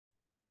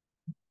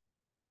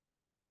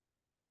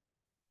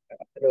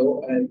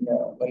Hello and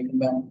welcome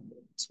back to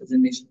this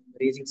presentation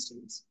of Maraging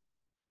Steels.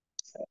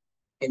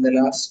 In the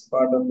last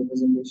part of the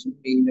presentation,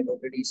 we have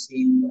already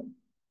seen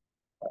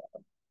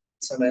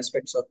some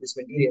aspects of this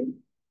material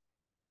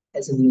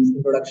as an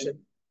introduction,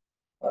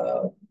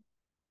 uh,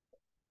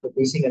 the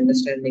basic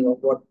understanding of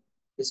what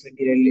this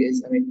material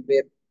is. I mean,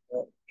 where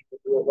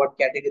what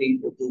category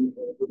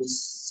to this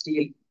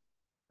steel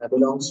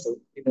belongs to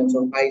in terms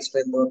of high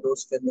strength or low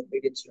strength or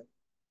medium strength,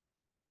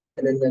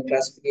 and then the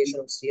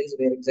classification of steels,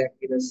 where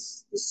exactly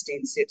this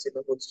steel sits in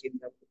the whole steel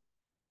family.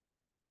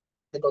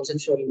 The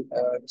conceptual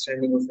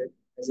understanding of it,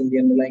 as in the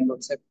underlying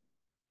concept,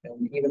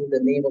 and even the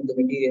name of the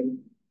material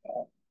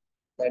uh,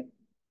 that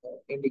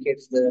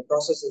indicates the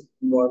processes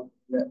involved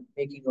in the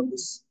making of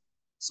this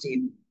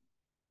steel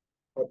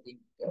or the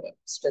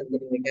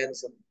strengthening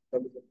mechanism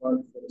that is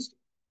involved for the steel.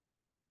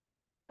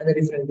 And the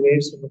different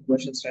grades from a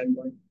commercial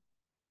standpoint,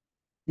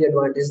 the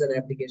advantages and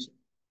application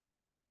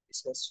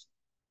discussed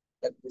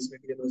that this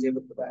material was able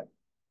to provide,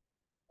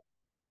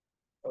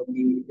 or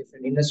the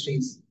different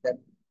industries that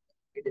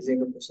it is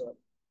able to serve.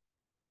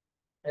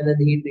 And then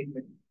the heat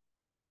treatment,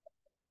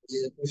 which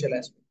is a crucial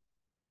aspect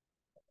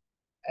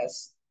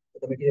as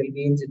the material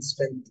gains its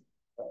strength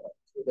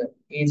through the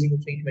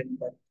aging treatment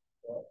that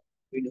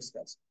we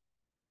discussed.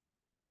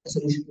 The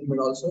solution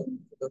treatment also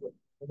for the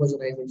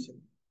homogenization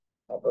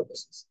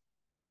purposes.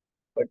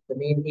 But the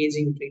main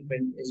aging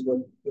treatment is what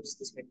gives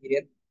this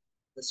material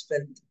the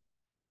strength,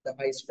 the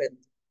high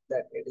strength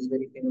that it is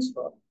very famous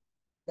for,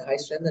 the high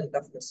strength and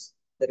toughness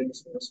that it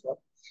is famous for.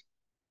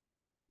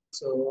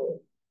 So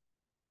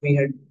we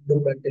had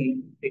looked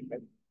until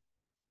treatment,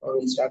 or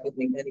we'll start with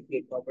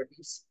mechanical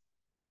properties.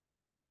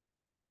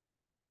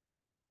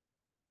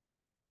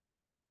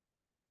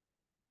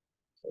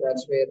 So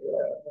that's where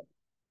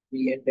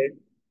we ended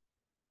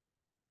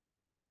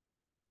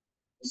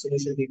the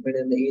solution treatment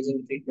and the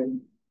aging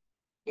treatment.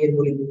 Air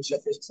cooling is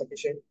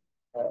sufficient.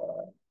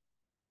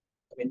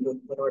 I mean,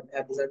 to not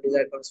have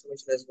desired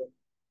transformation as well.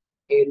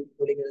 Air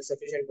cooling is a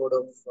sufficient mode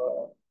of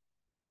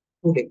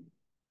cooling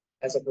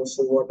as opposed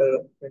to water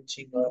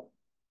quenching or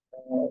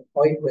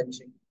oil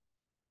quenching.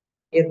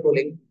 Air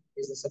cooling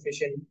is the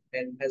sufficient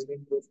and has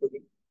been proved to be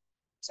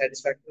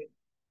satisfactory.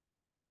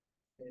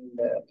 And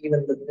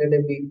even the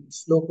relatively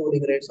slow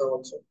cooling rates are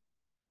also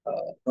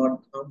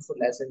not harmful,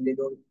 as in they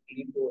don't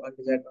lead to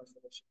undesired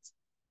transformations.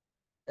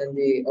 And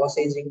the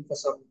osaging for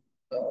some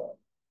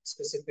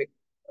specific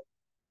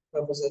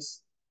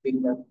purposes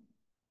being done.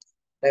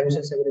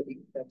 Dimension stability,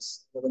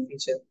 that's another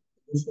feature,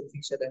 useful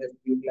feature that has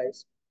been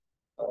utilized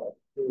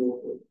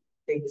to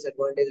take this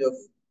advantage of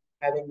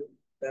having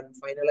done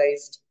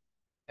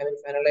having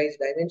finalized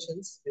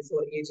dimensions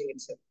before aging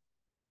itself.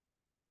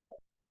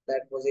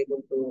 That was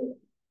able to,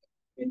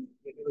 I mean,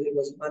 it really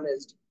was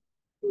harnessed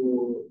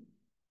to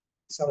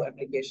some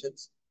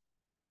applications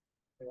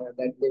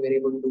that they were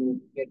able to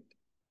get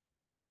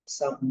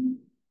some,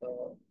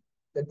 uh,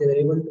 that they were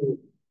able to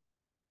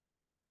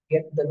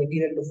get the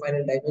material to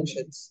final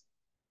dimensions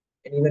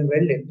and even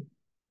weld it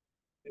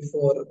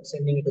before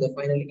sending it to the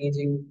final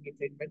aging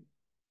treatment,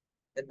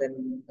 and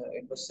then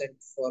it was sent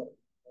for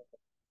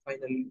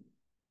final,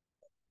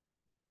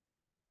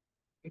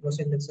 it was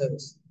sent in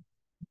service.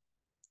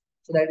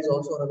 So that is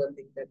also another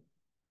thing that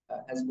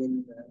has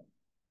been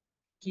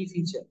key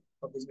feature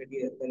of this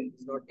material, that it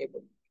is not able,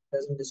 it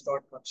doesn't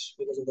distort much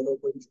because of the low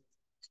coefficient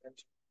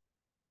expansion.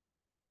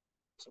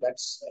 So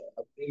that's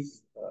a brief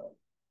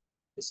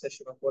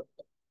discussion of what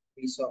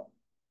we saw.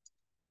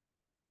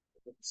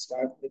 We'll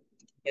start with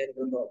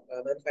mechanical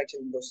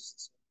manufacturing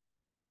processes.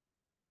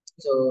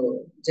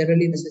 So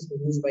generally this is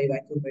produced by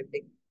vacuum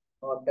melting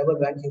or double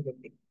vacuum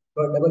melting.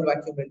 But double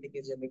vacuum melting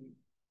is generally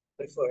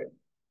preferred.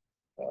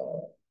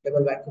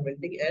 Double vacuum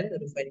melting and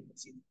refining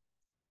procedure.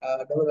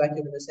 Double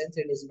vacuum in the sense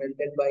it is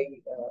melted by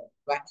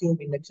vacuum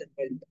induction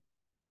melt.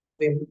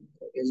 VIM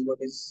is what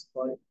is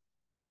called,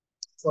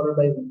 followed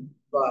by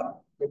VAR,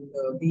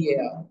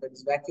 VAR, that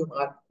is vacuum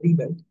arc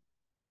remelt,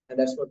 and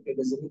that's what it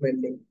is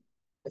remelting.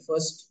 The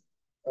first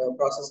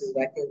process is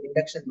vacuum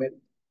induction melt,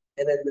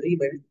 and then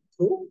remelt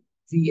through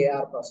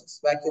VAR process,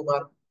 vacuum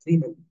arc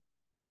remelt.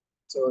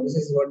 So this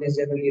is what is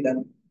generally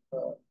done,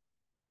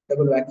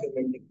 double vacuum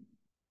melting.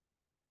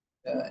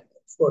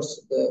 Of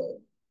course, the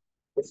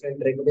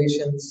different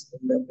regulations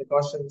and the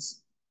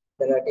precautions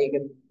that are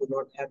taken to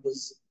not have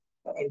this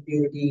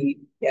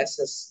impurity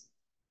gases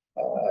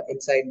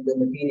inside the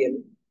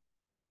material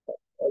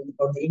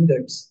or the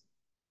ingots,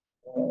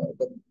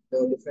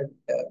 the different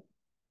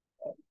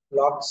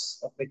blocks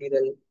of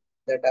material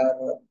that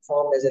are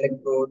formed as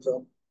electrodes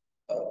or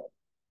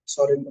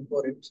solid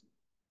components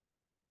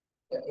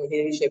in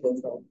any shape or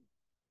form.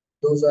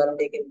 Those are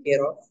taken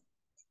care of.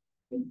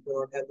 We do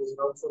not have these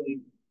harmful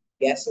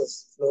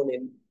gases flown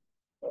in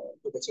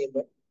to the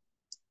chamber.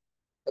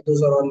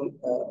 Those are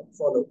all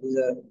followed. These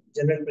are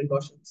general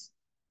precautions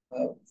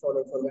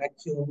followed for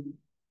vacuum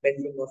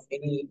bending of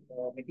any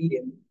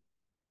material.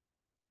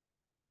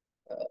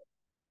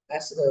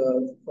 As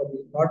for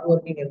the hot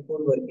working and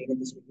cold working in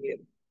this material,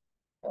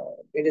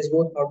 it is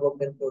both hot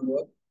work and cold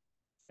work,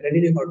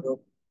 readily hot work,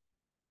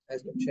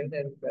 as mentioned,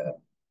 and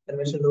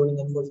conventional rolling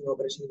and forging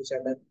operations which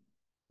are done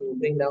to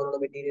bring down the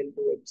material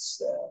to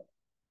its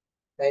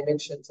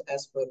dimensions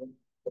as per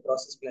the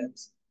process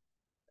plans.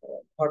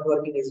 Hot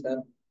working is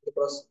done. The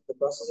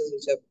processes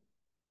which have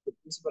the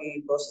principal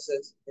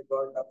processes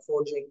involved are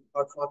forging,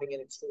 hot forming,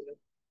 and extrusion.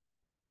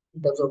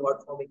 In terms of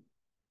hot forming,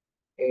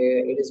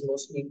 it is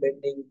mostly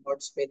bending,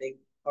 hot spinning,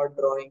 hot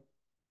drawing.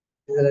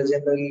 These are the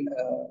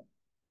general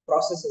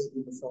processes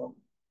we perform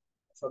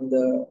from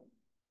the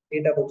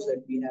data books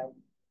that we have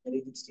in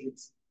rigid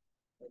steels.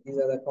 These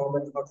are the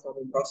common hot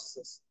forming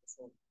processes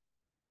performed.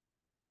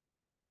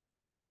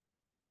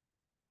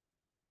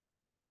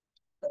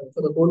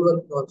 For the cold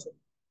work also,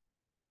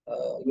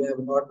 you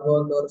have hot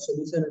work or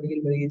solution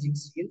anneal maraging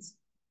steels,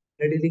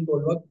 readily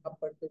cold work up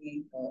until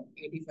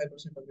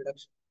 85% of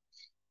reduction.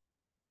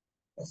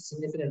 A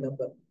significant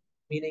number,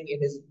 meaning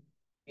it is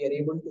we are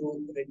able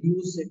to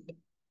reduce it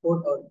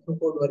code or through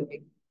code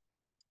working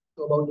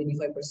to about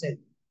 85%.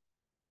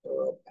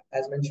 So,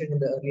 as mentioned in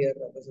the earlier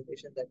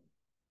presentation, that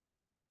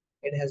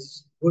it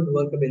has good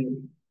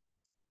workability.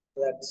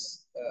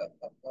 That's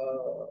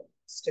a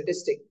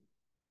statistic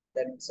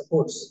that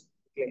supports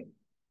the claim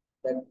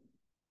that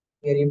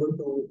we are able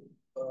to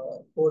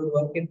code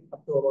work it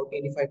up to about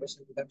 85%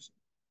 reduction.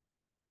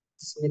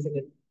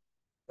 Significant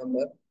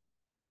number.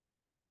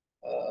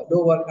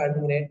 Low work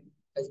hardening rate,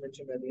 as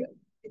mentioned earlier,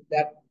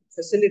 that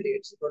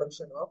facilitates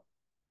production of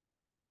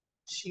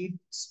sheet,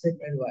 strip,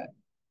 and wire.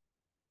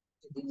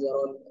 So these are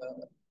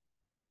all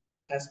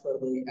as per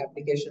the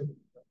application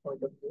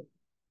point of view.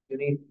 You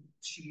need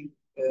sheet,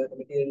 the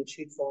material in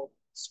sheet form,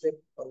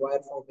 strip, or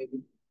wire form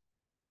maybe.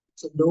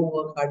 So low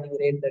work hardening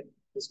rate that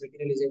this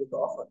material is able to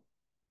offer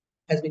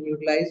has been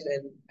utilized,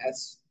 and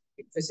as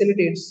it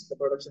facilitates the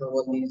production of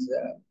all these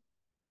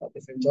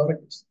different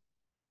geometries.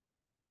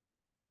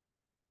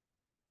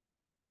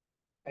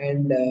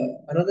 And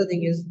another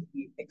thing is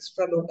the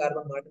extra low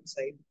carbon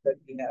martensite that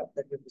we have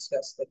that we've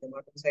discussed, that the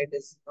martensite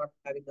is not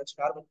having much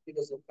carbon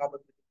because the carbon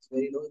is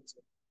very low. So,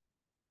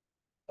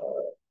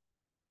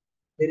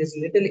 there is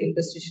little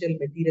interstitial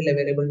material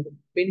available to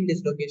pin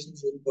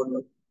dislocations with cold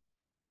work.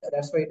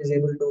 That's why it is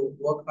able to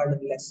work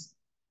harden less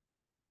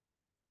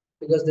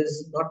because there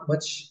is not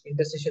much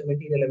interstitial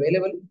material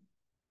available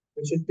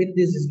which will pin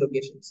these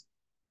dislocations.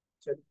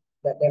 So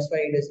that's why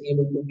it is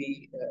able to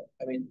be,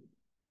 I mean,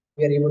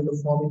 we are able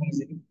to form it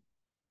easily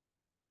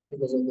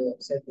because of the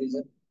said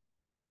reason.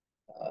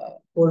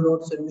 Cold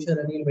load solution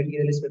anneal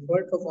material is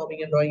preferred for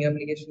forming and drawing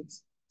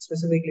applications,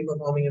 specifically for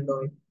forming and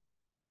drawing.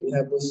 You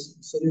have this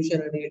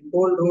solution anneal,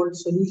 cold rolled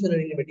solution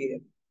anneal material.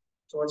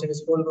 So once it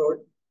is cold rolled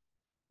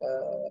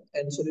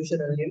and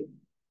solution anneal,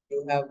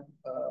 you have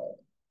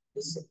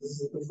this is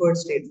the preferred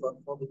state for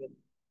forming and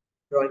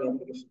drawing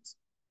applications.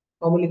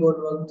 Commonly go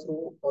run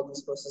through all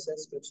these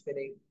processes: strip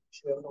spinning,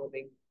 shear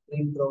forming,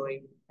 reed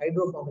drawing,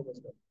 hydro forming as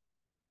well.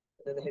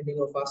 And then the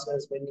heading of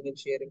fasteners, bending and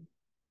shearing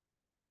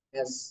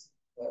as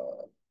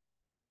uh,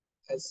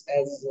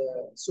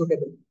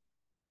 suitable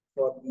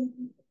for the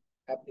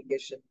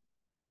application.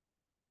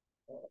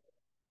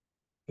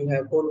 You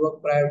have cold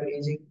work prior to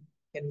aging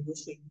can be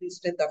used to increase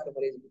strength after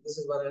aging. This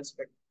is one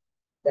aspect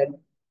that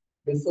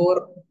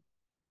before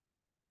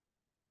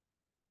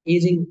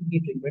aging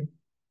heat treatment,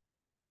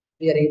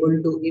 we are able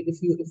to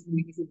if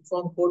you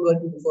perform cold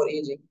working before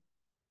aging,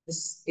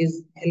 this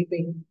is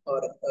helping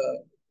or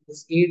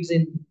this aids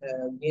in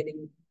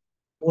gaining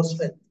more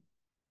strength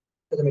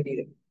to the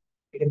material.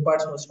 It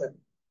imparts more strength.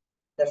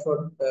 That's what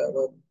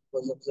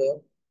was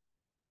observed.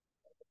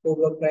 Cold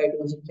work prior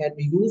to aging can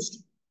be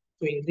used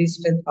to increase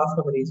strength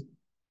after aging.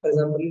 For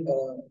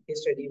example,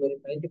 case study where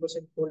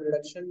 90% cold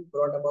reduction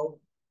brought about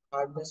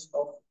hardness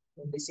of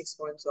only 6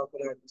 points of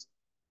hardness.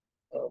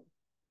 Uh,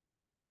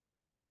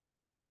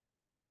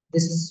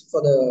 this is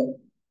for the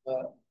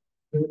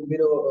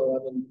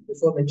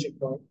before mentioned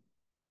point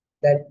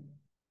that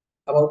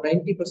about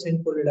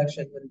 90% cold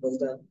reduction when it was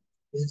done.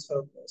 This is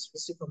from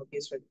specific from a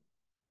case study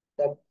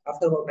that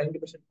after about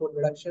 90% cold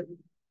reduction,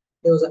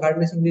 there was a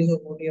hardness increase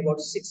of only about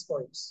 6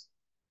 points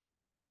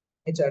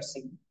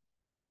HRC.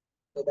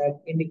 So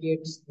that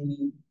indicates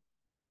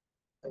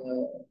uh,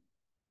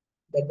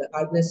 that the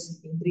hardness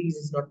increase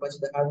is not much,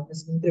 the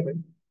hardness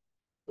increment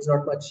is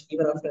not much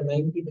even after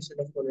 90%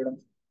 of cold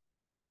reduction.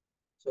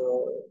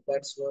 So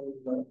that's one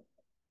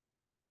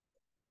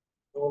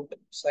note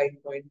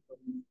side point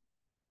from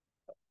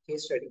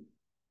case study.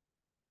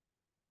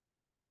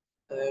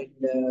 And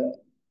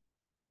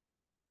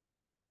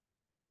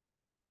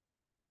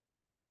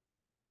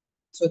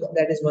so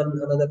that is one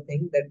another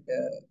thing that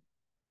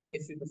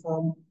if you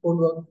perform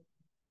cold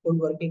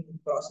working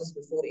process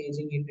before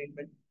aging in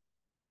treatment,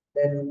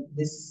 then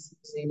this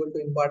is able to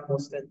impart more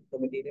strength to the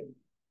material.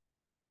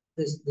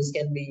 This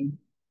can be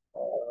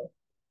uh,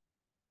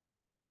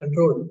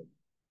 controlled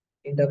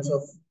in terms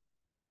of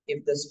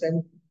if the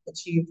strength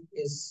achieved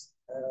is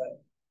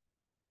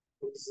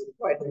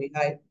required to be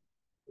high,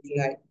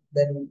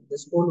 then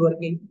the cold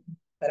working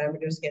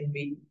parameters can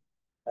be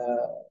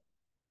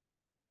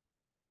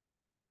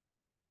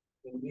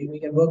we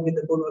can work with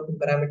the cold working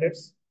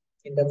parameters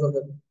in terms of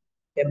the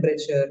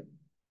temperature,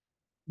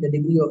 the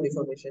degree of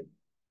deformation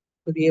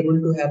to be able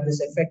to have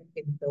this effect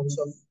in terms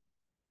of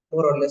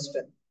more or less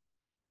strength.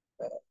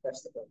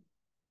 That's the point.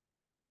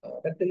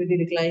 Ductility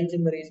declines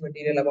in the raised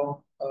material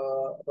about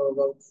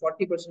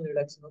 40%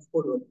 reduction of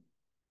cold work.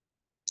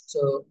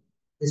 So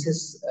this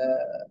is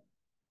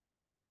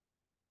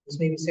this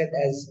may be said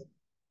as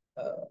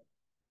uh,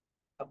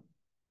 a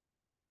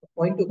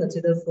point to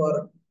consider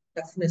for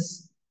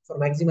toughness, for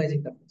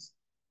maximizing toughness.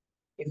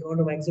 If you want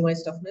to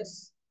maximize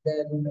toughness,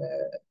 then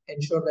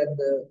ensure that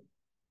the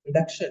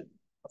reduction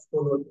of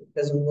cold work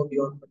doesn't go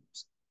beyond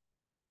 40%.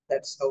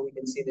 That's how we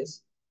can see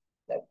this.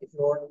 That if you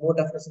want more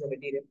toughness in the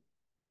material,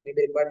 may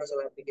be required for some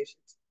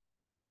applications,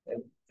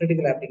 and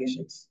critical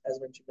applications, as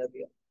mentioned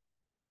earlier.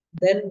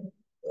 Then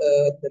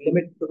the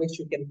limit to which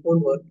you can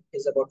cold work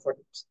is about 40%.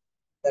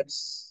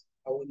 That's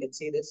how we can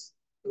see this,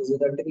 because the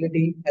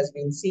ductility has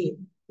been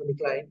seen to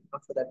decline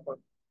after that point.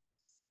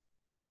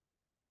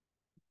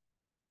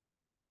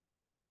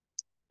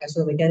 As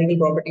for the mechanical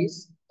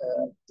properties,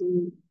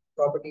 two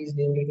properties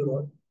namely to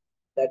note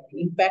that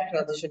impact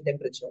transition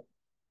temperature.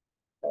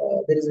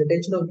 There is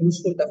retention of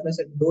useful toughness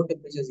at low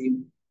temperatures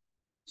even.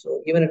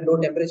 So even at low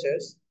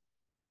temperatures,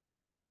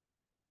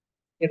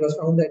 it was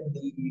found that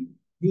the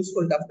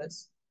useful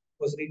toughness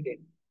was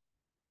retained.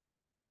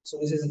 So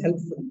this is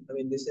helpful. I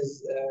mean, this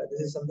is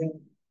something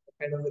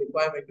kind of a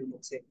requirement you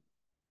can say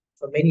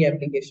for many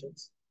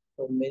applications,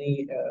 for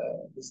many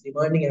these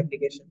demanding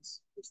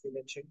applications which we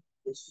mentioned,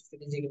 which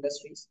finishing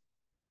industries,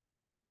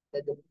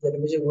 that the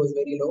temperature goes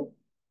very low,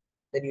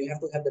 then you have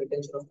to have the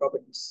retention of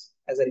properties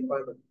as a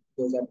requirement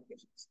for those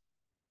applications.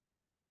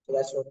 So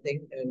that's one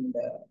thing. And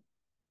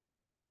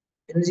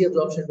energy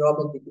absorption drop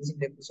with decreasing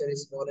temperature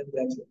is small and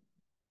gradual.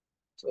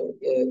 So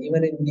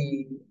even in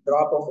the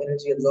drop of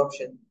energy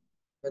absorption,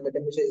 when the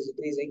temperature is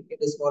decreasing, it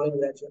is small and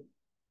gradual.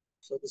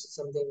 So this is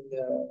something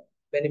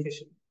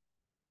beneficial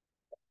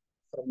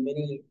from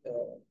many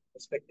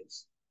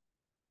perspectives.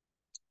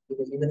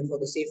 Because even for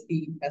the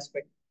safety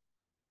aspect,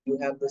 you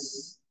have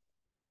this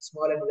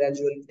small and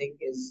gradual thing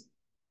is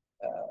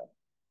uh,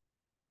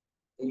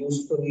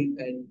 useful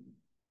and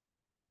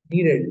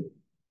needed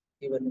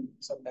even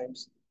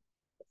sometimes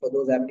for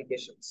those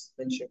applications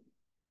mentioned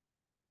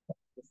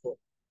before.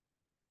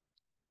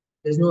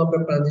 There's no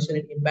abrupt transition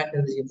in impact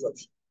energy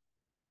absorption.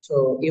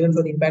 So even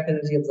for the impact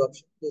energy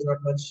absorption, there's not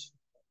much,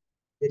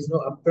 there's no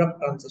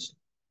abrupt transition.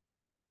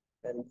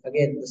 And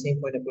again, the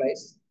same point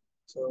applies.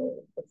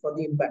 So but for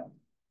the impact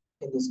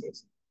in this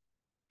case,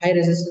 high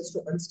resistance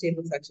to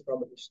unstable fracture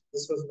propagation.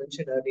 This was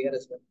mentioned earlier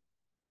as well.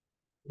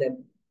 That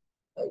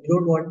you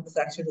don't want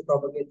fracture to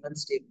propagate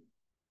unstable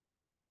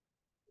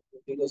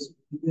because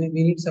we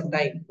need some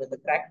time when the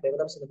crack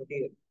develops in the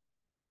material.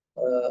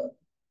 Uh,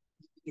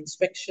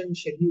 Inspection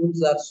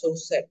schedules are so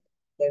set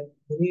that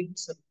you need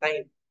some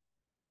time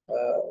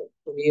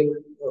to be able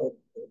to,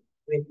 I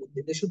mean,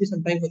 there should be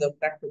some time for the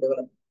crack to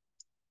develop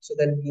so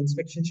that the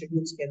inspection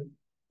schedules can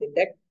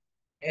detect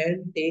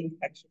and take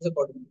actions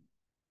accordingly.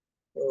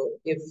 So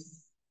if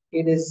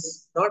it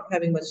is not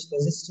having much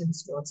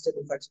resistance to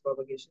unstable fracture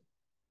propagation,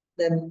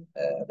 then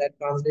that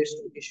translates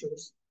to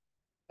issues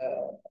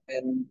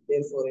and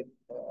therefore it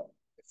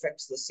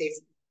affects the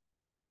safety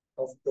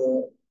of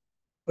the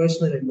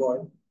personnel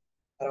involved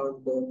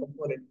around the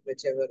component,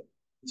 whichever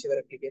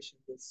application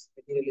this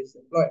material is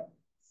employed.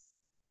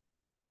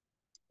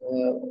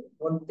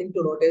 One thing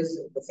to note is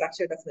the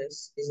fracture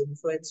toughness is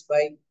influenced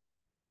by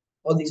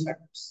all these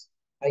factors,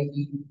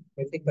 i.e.,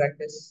 melting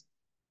practice.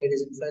 It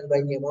is influenced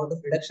by the amount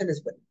of reduction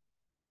as well.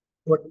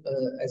 What,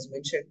 as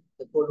mentioned,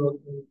 the cold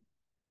working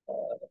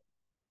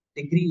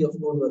degree of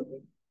cold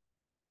working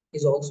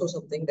is also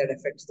something that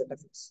affects the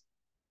toughness.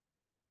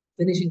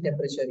 Finishing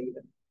temperature,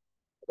 even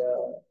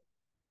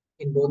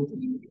in both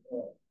the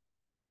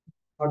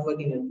hot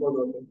working and cold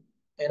working,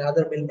 and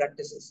other mill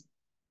practices.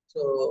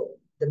 So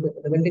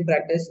the melting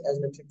practice, as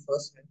mentioned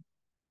first,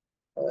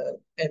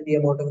 and the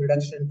amount of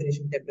reduction in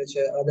finishing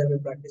temperature, other mill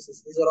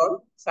practices, these are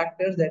all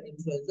factors that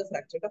influence the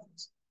fracture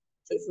toughness.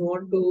 So if you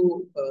want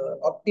to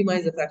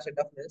optimize the fracture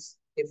toughness,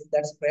 if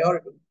that's a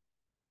priority,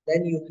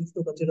 then you have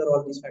to consider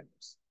all these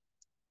factors.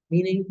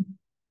 Meaning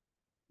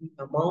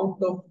the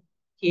amount of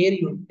care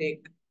you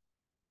take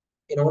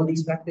in all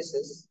these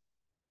practices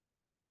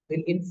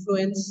will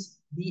influence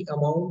the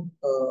amount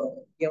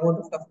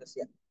of toughness.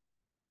 Yeah,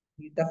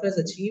 the toughness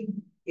achieved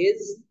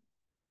is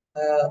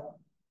uh,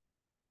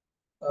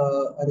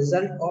 a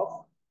result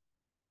of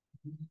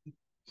the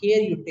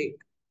care you take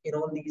in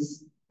all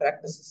these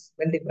practices,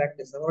 welding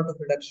practice, amount of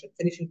reduction,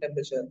 finishing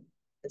temperature,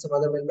 and some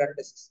other weld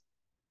practices.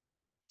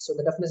 So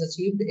the toughness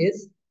achieved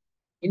is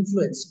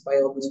influenced by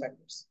all these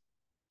factors.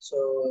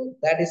 So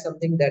that is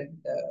something that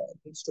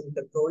needs to be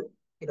controlled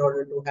in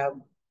order to have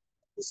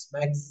this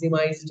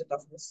maximized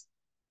toughness.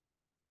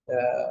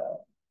 Uh,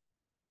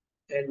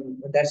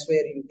 and that's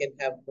where you can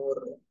have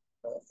more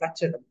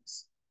fracture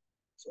toughness.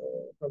 So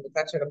from the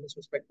fracture toughness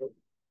perspective,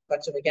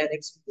 fracture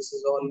mechanics, this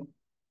is all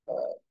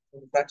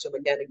from the fracture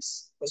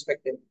mechanics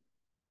perspective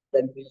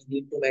that we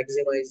need to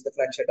maximize the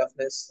fracture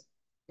toughness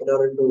in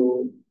order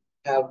to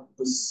have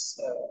this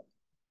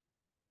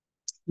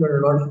You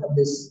will not have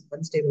this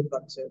unstable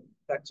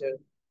fracture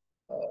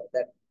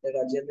that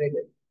are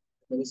generated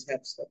in the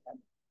mishaps that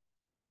happen.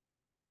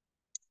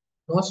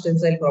 Notch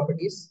tensile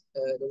properties.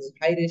 There is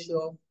a high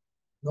ratio of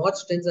notch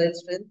tensile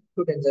strength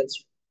to tensile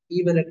strength,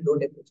 even at low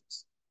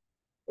temperatures.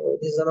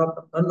 This is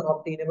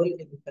unobtainable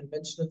in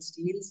conventional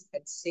steels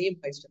at same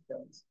high strength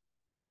levels.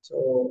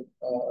 So,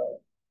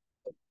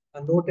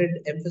 a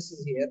noted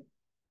emphasis here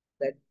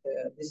that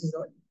this is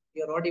not,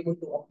 you are not able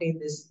to obtain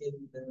this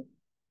in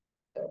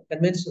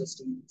conventional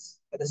steels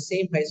at the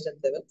same high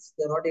strength levels.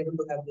 They are not able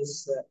to have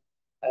this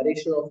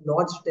ratio of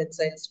notch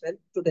tensile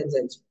strength to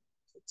tensile strength.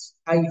 So it's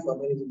high for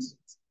maraging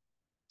steels.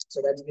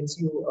 So that gives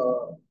you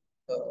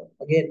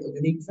again a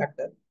unique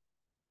factor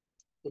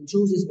to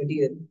choose this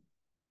material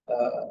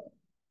uh,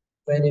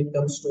 when it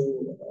comes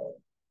to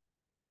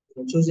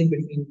choosing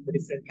between the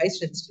different high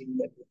strength steels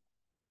that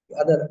the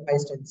other high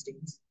strength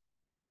steels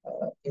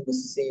in the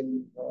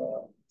same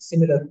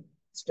similar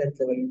strength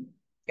level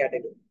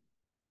category.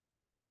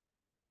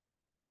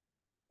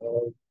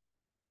 Uh,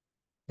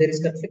 there is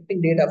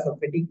conflicting data for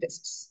fatigue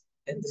tests,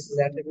 and this is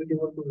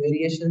attributable to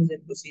variations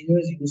in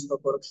procedures used for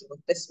production of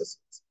test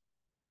specimens.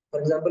 For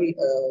example,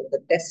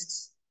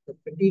 the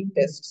fatigue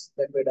tests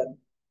that were done,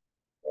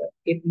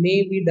 it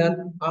may be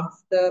done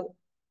after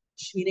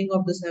machining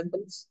of the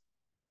samples,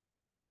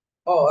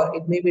 or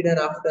it may be done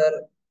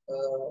after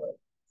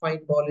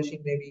fine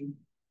polishing, maybe,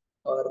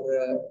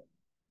 or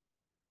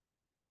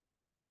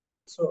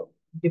so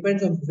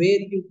depends on where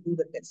you do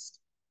the test,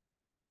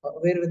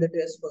 where the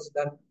test was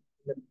done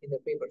in the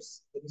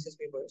papers, the research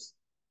papers,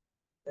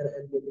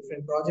 and the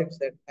different projects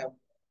that have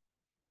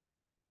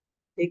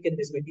taken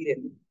this material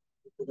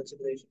into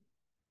consideration.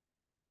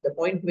 The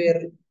point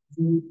where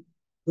you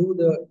do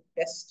the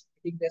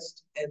fatigue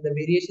test, and the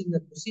variation in the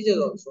procedure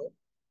also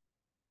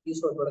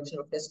used for production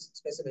of test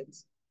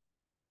specimens,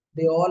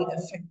 they all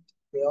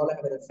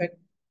have an effect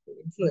to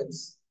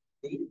influence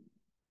the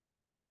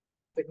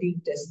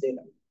fatigue test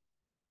data.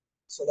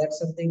 So that's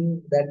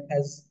something that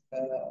has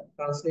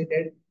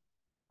translated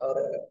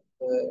or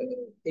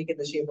taken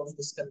the shape of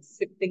this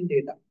conflicting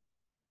data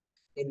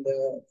in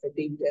the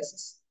fatigue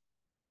tests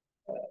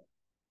uh,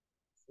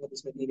 for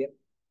this material.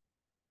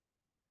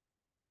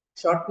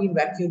 Short peen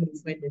vacuum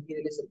refined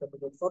material is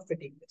recommended for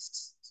fatigue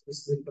tests. So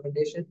this is a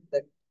recommendation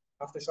that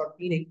after short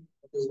peening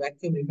of this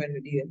vacuum refined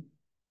material,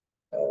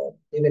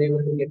 they were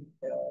able to get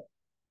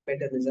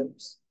better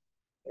results.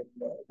 And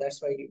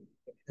that's why it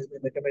has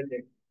been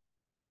recommended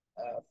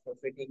for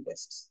fatigue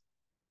tests.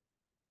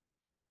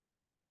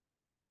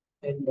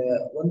 And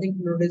one thing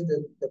to notice,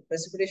 the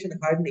precipitation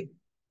hardening,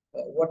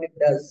 what it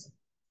does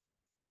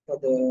for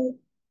the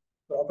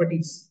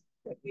properties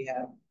that we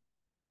have,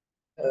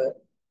 uh,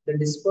 the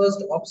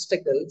dispersed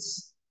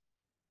obstacles,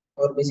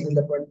 or basically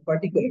the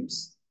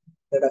particulates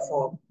that are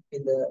formed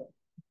in the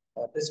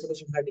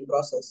precipitation hardening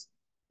process,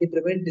 they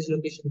prevent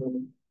dislocation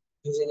moment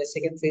using a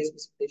second phase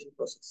precipitation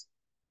process.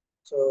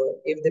 So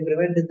if they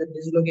prevent the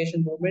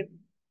dislocation moment,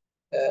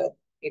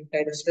 it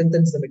kind of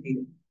strengthens the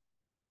material.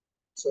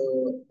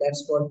 So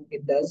that's what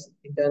it does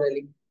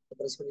internally, the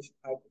precipitation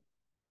hardening,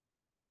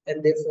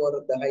 and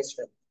therefore the high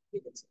strength, we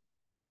can say.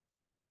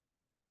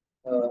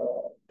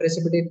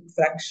 Precipitate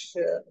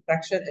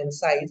fraction and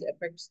size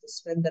affects the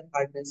strength and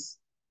hardness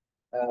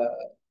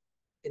uh,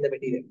 in the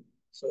material.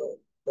 So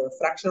the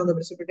fraction of the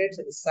precipitates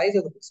and the size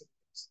of the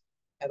precipitates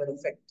have an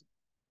effect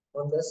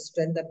on the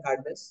strength and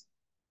hardness,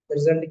 the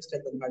resulting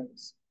strength and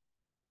hardness.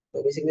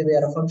 So basically, they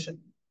are a function.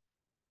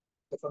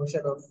 The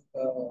function of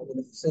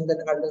the strength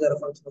and hardness are a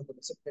function of the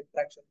precipitate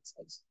fraction and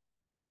size.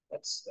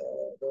 That's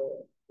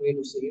the way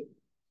to see it.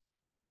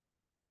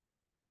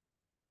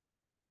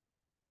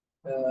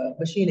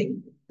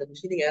 Machining, the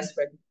machining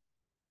aspect,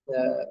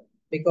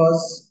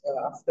 because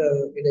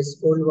after it is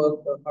cold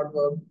work or hot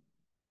work,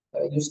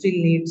 you still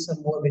need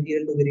some more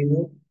material to be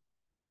removed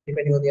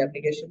depending on the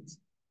applications.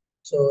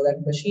 So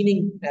that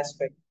machining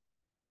aspect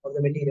of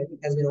the material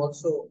has been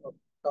also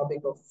a topic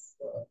of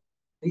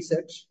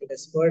research. It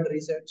has spurred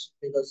research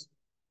because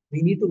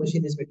we need to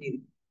machine this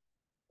material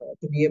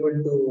to be able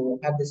to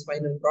have this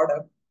final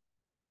product.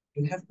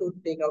 You have to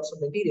take out some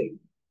material.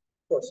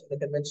 Of course, in a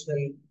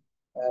conventional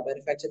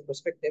manufacturing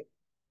perspective,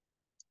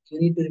 you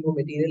need to remove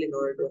material in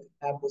order to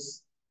have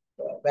this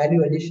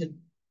value addition,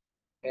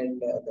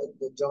 and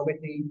the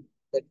geometry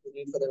that you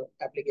need for the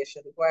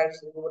application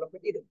requires removal of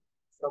material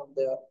from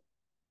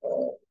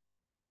uh,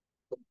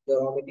 the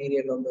raw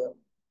material or the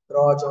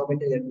raw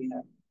geometry that we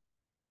have.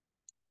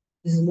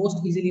 This is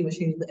most easily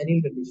machined in the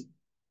anneal condition,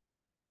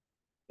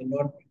 and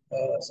not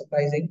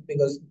surprising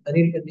because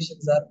anneal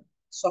conditions are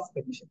soft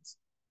conditions,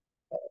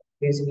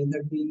 basically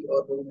 30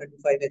 or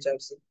 35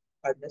 HRC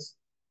hardness.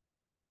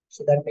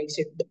 So that makes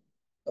it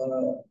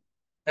uh,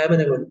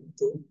 amenable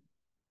to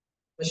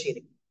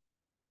machining.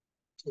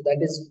 So that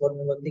is one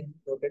thing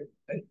noted.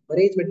 Right?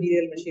 Marriage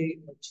material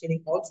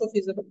machining also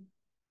feasible,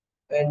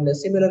 and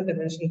similar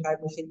conventional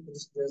hard machine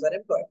procedures are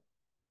employed.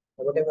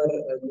 Whatever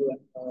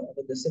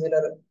with the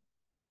similar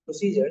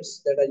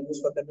procedures that are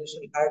used for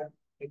conventional hard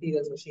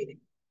materials machining,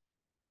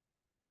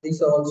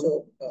 These are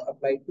also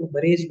applied to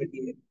marriage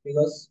material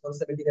because once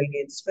the material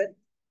gains strength,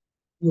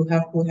 you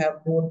have to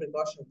have more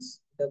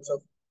precautions in terms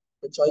of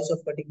the choice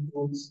of cutting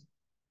tools.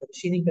 The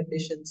machining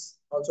conditions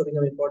also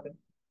become important.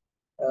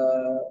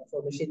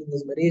 For machining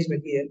this marriage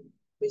material,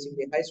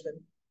 basically high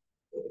strength.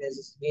 It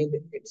has gained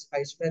its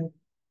high strength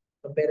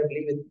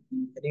comparably with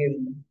the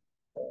annealed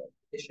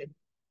condition.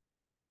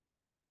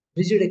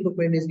 Rigid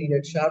equipment is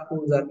needed, sharp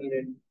tools are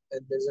needed,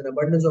 and there's an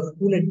abundance of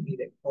coolant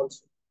needed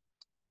also.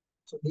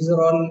 So these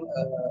are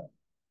all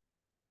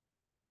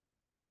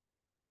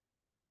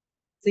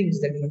things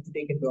that you have to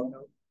take into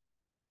account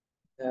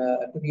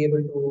to be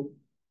able to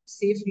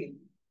safely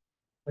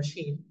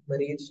machine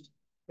managed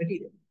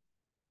material.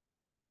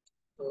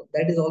 So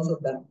that is also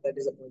done. That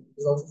is a point.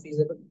 It is also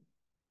feasible.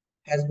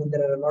 Has been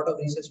there are a lot of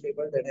research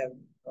papers that have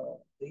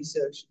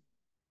researched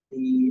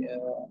the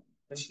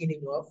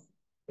machining of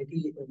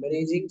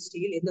maraging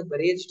steel in the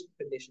maraged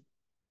condition,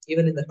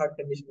 even in the hard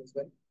condition as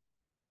well.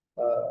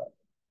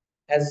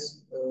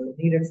 As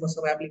needed for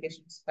some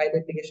applications. Type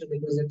application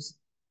requisites,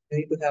 you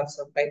need to have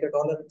some tighter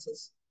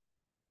tolerances.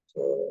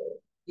 So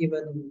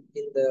even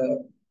in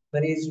the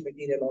marriage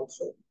material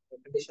also, the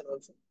condition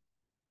also,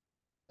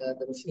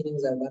 the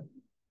machinings are done.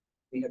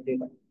 We have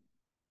data.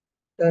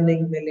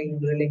 Turning, milling,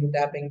 drilling,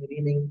 tapping,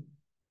 reaming.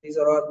 These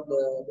are all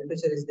the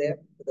literature is there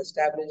with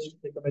established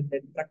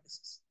recommended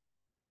practices.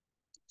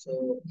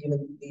 So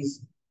even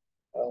these,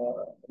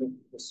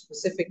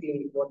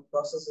 specifically what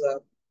processes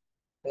are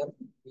done,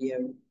 we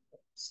have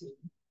seen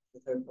the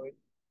third point.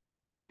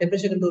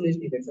 Temperature control is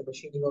needed for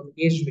machining of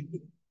aged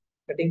material.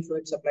 Cutting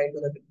fluid supplied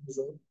to the cutting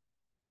zone.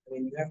 I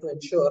mean, you have to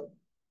ensure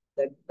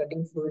that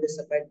cutting fluid is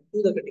supplied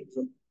to the cutting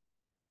zone.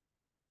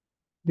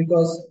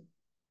 Because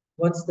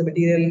once the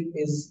material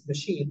is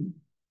machined,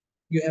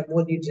 you have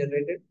more heat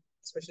generated,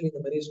 especially in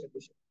the marriage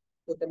condition.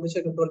 So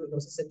temperature control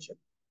becomes essential.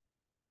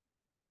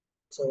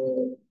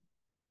 So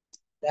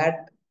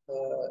that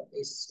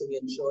is to be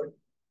ensured.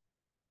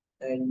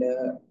 And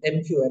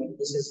MQL,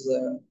 this is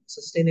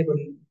sustainable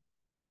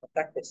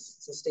practice.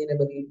 The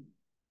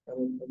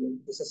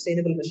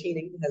sustainable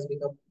machining has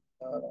become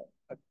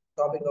a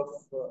topic of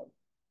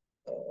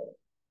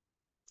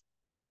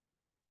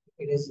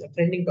it is a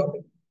trending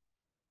topic.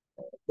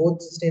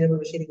 Both sustainable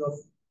machining of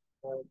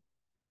uh,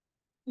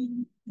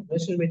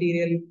 conventional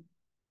material,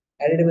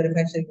 additive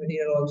manufacturing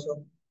material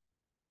also,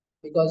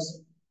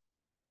 because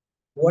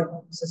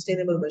what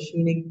sustainable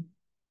machining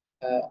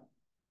uh,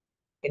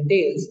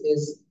 entails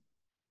is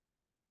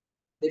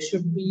there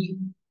should be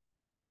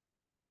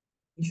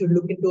we should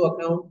look into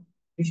account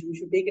we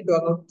should take into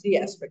account three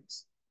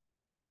aspects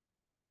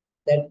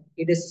that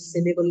it is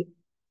sustainable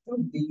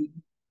from the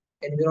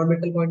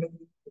environmental point of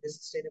view, it is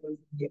sustainable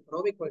from the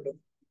economic point of view,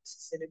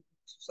 sustainable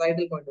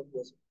societal point of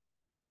view.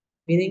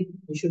 Meaning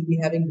we should be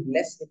having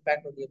less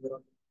impact on the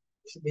environment.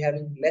 We should be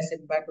having less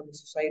impact on the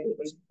societal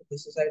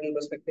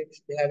perspective. We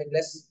should be having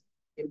less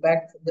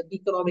impact from the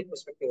economic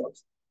perspective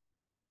also.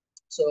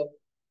 So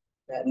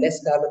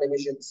less carbon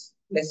emissions,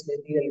 less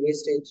material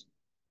wastage.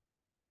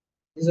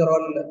 These are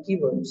all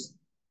keywords,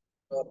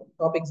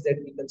 topics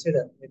that we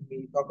consider when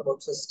we talk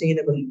about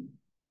sustainable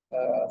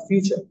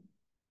future,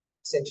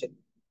 essentially,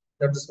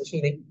 not just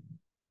machining.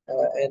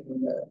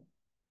 And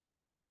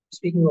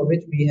speaking of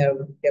which, we have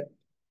kept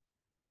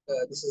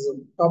this is a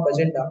top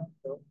agenda,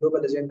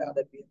 global agenda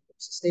that we have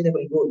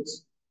sustainable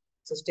goals,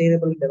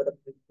 sustainable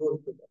development goals,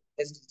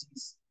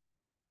 SDGs.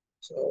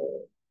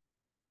 So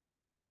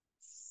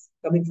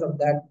coming from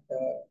that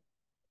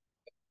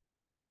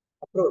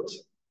approach,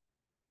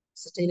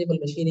 sustainable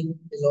machining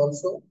is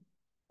also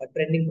a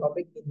trending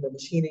topic in the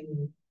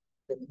machining,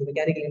 the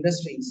mechanical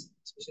industries,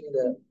 especially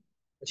the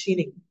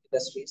machining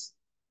industries,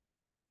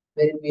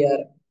 wherein we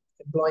are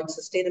employing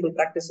sustainable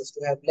practices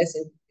to have less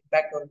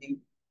impact on the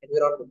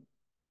environment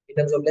in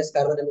terms of less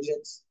carbon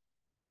emissions,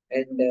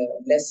 and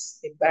less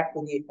impact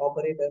to the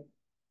operator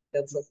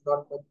in terms of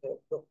not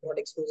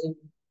exposing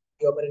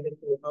the operator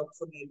to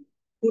harmful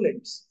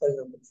coolants. For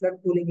example, flood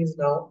cooling is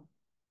now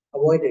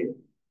avoided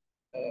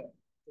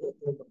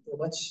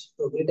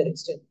to a greater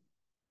extent,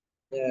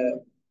 uh,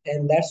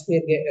 and that's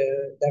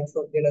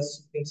what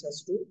gets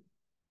us to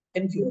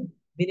MQL,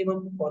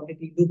 minimum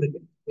quantity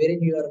lubricant,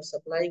 wherein you are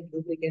supplying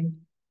lubricant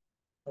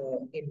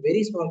in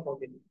very small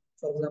quantity.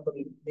 For example,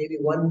 maybe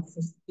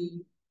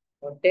 150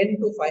 or 10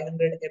 to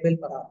 500 ml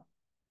per hour.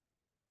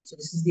 So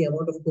this is the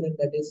amount of coolant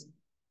that is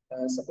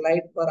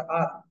supplied per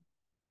hour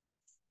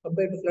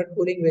compared to flood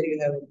cooling where you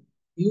have a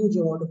huge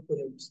amount of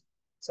coolant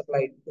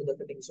supplied to the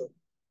cutting zone.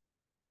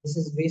 This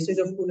is wastage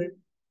of coolant.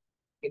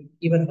 It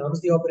even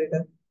harms the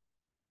operator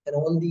and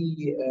all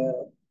the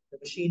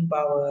machine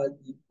power,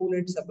 the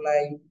coolant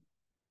supply,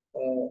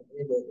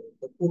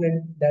 the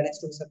coolant that has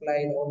to be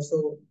supplied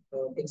also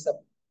takes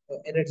up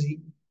energy,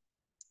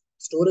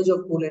 storage of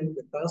coolant,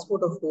 the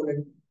transport of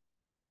coolant.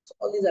 So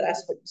all these are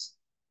aspects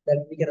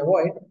that we can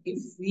avoid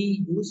if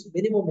we use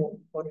minimum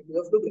quantity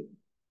of lubricant.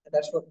 And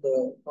that's what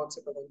the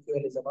concept of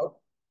MQL is about,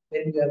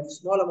 where you have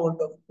small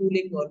amount of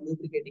cooling or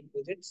lubricating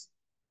agents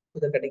to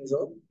the cutting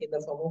zone in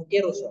the form of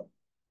aerosol.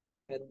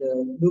 and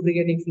the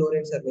lubricating flow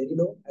rates are very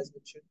low, as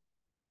mentioned,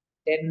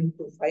 10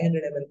 to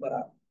 500 ml per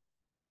hour.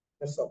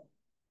 That's all.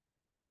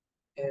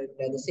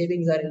 And the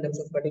savings are in terms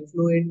of cutting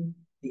fluid,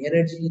 the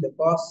energy, the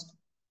cost.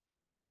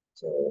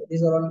 So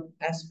these are all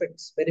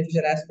aspects,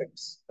 beneficial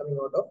aspects coming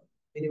out of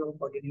minimum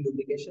quantity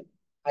lubrication,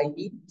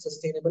 i.e.,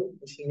 sustainable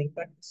machining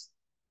practice.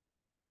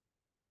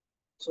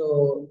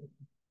 So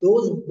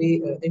those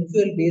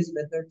MQL-based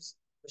methods,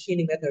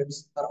 machining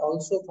methods, are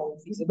also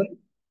found feasible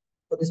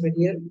for this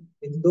material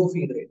with low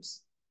feed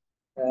rates.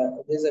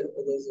 There's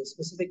a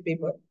specific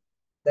paper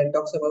that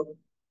talks about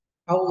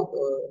how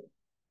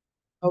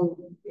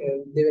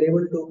they were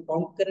able to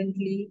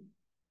concurrently,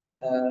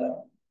 uh,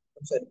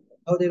 I'm sorry,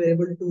 how they were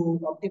able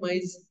to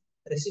optimize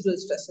residual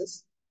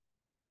stresses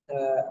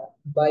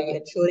by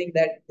ensuring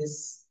that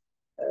this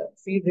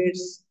feed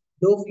rates,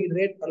 low feed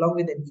rate along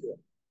with MQL.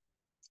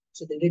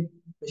 So they did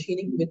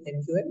machining with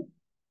MQL,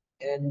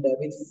 and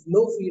with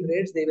low feed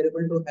rates, they were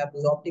able to have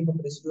those optimum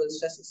residual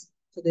stresses.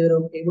 So they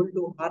were able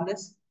to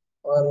harness,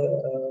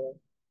 or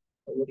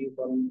what do you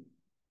call it?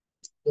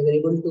 They were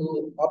able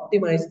to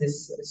optimize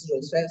this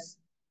residual stress,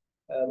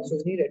 which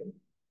was needed.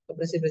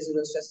 Compressive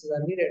residual stresses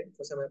are needed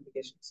for some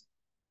applications.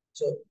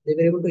 So they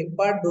were able to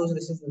impart those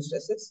residual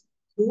stresses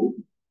through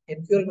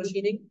MQL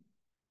machining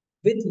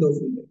with low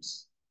feed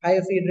rates.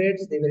 Higher feed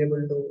rates, they were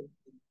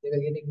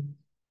getting,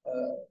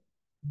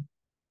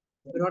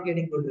 they were not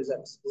getting good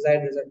results,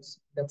 desired results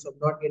in terms of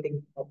not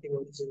getting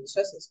optimal residual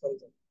stresses, for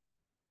example.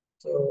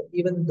 So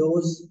even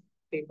those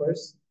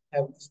papers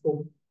have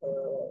spoke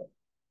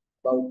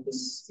about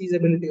this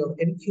feasibility of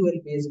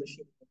MQL-based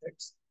machine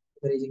methods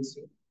in the raging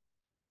stream.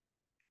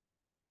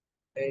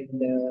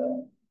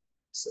 And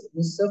so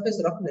this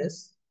surface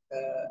roughness,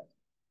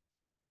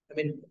 I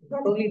mean,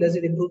 not only does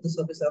it improve the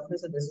surface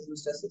roughness and residual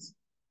stresses,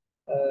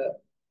 uh,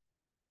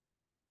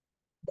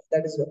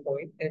 that is the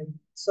point. And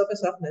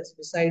surface roughness,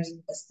 besides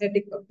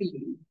aesthetic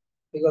appeal,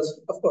 because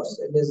of course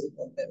it is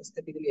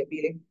aesthetically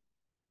appealing,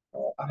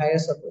 a higher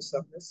surface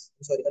roughness,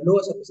 sorry, a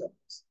lower surface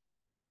roughness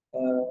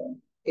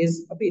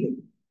is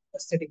appealing.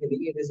 Aesthetically,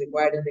 it is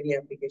required in many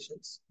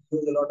applications.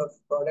 Use a lot of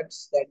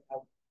products that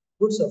have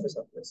good surface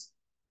roughness.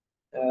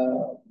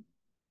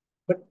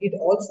 But it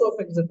also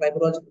affects the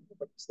tribological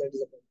properties. That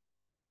is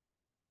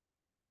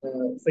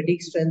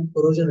fatigue strength,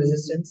 corrosion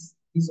resistance.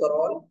 These are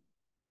all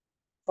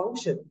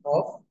function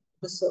of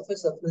the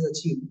surface roughness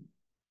achieved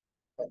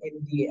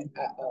in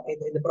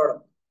the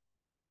product.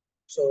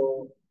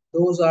 So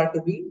those are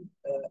to be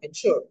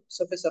ensured.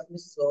 Surface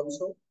roughness is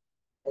also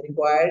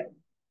required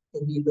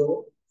to be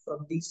low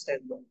from these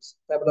standpoints: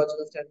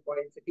 tribological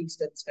standpoint, fatigue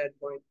strength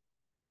standpoint,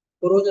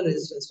 corrosion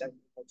resistance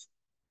standpoint also.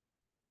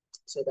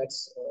 So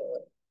that's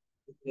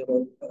thinking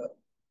about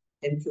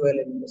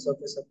MQL and the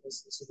surface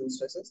roughness residual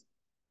stresses.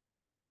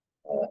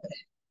 Uh,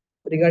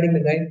 Regarding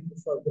the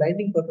for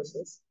grinding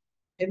purposes,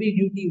 heavy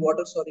duty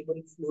water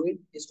soluble fluid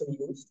is to be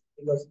used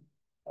because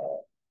uh,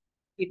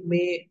 it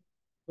may,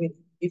 I mean,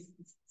 if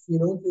you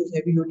don't use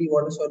heavy duty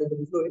water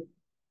soluble fluid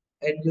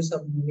and use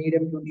some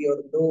medium duty or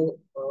low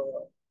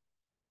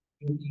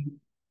duty,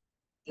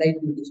 light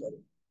duty,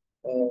 sorry,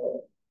 uh,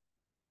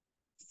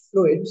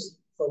 fluids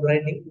for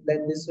grinding,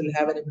 then this will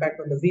have an impact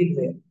on the wheel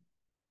wear.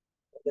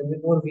 There will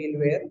be more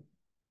wear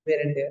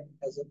and tear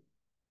as well.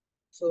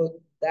 So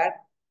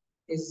that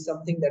is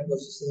something that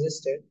was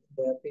suggested in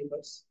the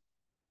papers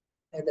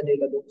and the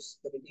data books,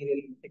 the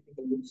material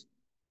technical books,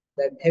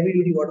 that heavy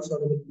duty water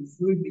soluble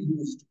fluid be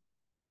used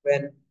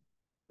when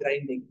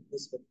grinding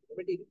this particular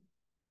material.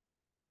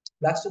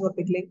 Blasting or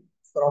pickling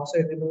for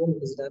oxide removal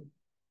is done,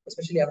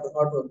 especially after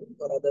hot working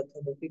or other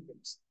thermal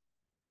treatments.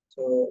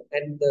 So,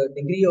 and the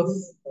degree of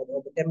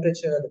the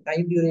temperature, the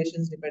time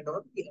durations depend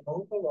on the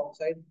amount of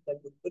oxide that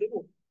would be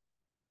removed.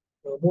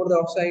 So, more the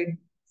oxide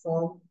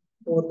form,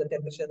 more the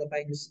temperature, the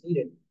time is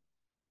needed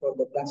for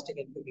the blasting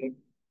and pickling.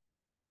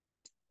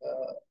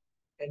 Uh,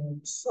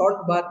 and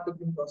salt bath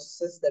picking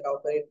processes that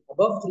operate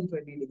above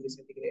 320 degrees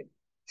centigrade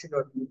should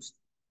not be used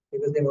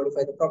because they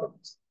modify the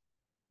properties.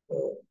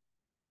 So,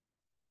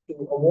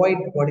 to avoid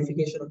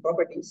modification of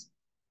properties,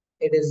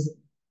 it is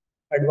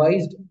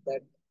advised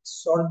that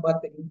salt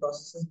bath picking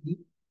processes be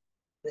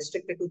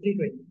restricted to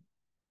 320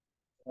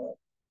 uh,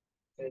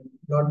 and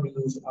not be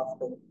used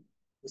after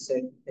the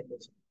said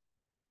temperature.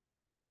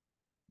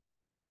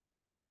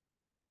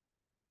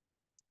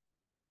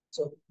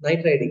 So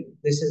nitriding,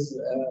 this is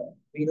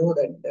we know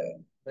that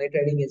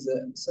nitriding is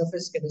a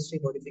surface chemistry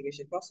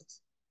modification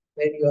process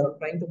where you are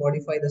trying to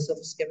modify the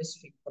surface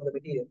chemistry of the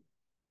material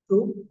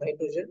through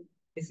nitrogen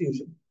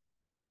diffusion.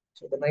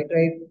 So the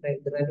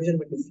nitrogen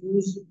will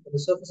diffuse on the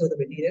surface of the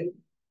material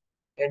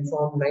and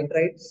form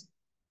nitrides.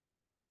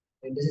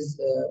 And this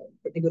is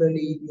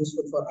particularly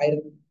useful for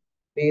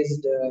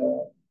iron-based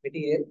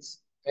materials,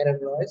 iron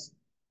alloys,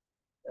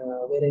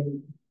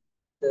 wherein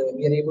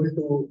we are able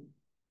to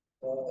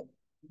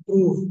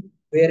improve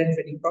wear and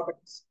fatigue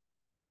properties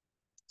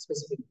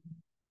specifically.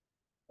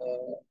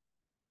 Uh,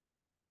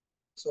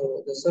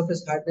 so the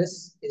surface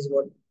hardness is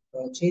what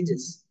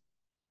changes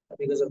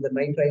because of the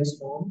nitrides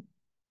form,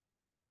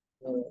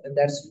 and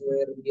that's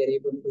where we are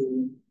able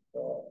to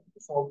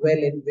perform well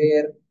in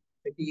wear,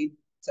 fatigue,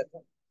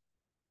 etc.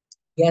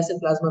 Gas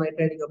and plasma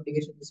nitriding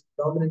application is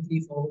predominantly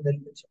found in the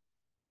literature.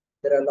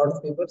 There are a lot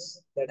of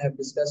papers that have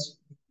discussed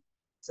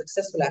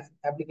successful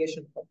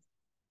application of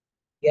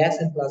gas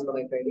and plasma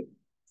nitriding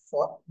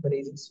for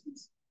maraging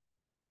steels.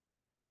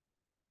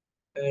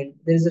 And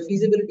there is a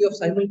feasibility of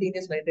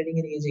simultaneous nitriding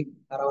and aging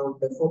around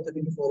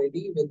 430 to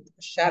 480 with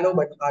a shallow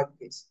but hard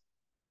case.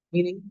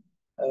 Meaning,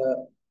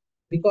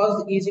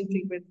 because the aging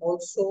treatment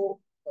also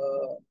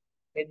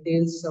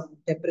entails some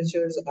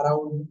temperatures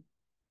around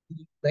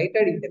the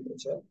nitriding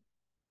temperature,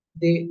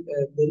 the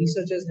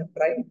researchers have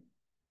tried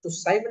to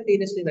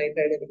simultaneously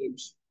nitride and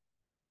age.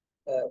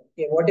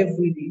 Okay, what if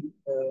we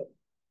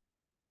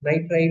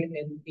nitride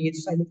and age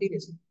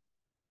simultaneously?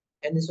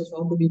 And this was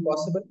found to be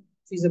possible,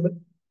 feasible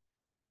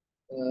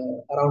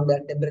around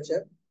that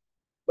temperature.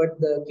 But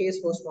the case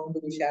was found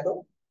to be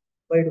shallow,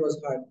 but it was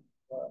hard.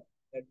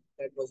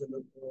 That was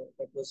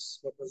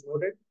what was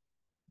noted.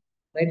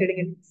 Nitriding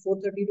at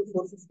 430 to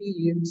 450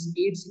 yields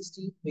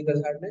 860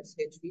 because hardness,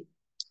 HV,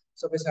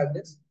 surface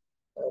hardness,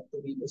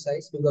 to be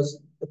precise, because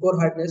the core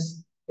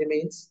hardness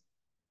remains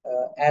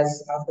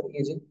as after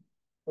aging.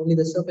 Only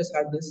the surface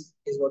hardness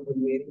is what will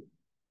vary,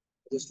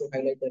 just to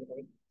highlight that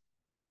point.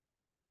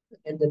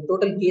 And the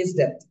total case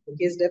depth. The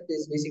case depth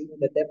is basically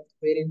the depth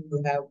wherein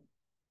you have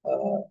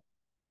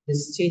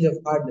this change of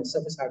hardness,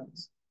 surface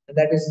hardness. And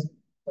that is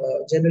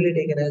generally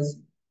taken as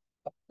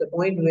the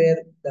point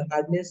where the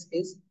hardness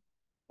is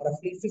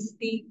roughly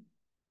 50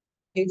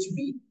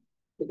 HB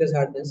because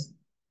hardness.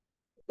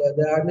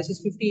 The hardness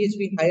is 50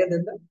 HB higher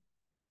than the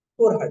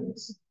core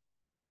hardness.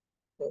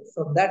 So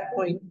from that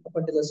point up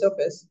until the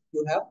surface,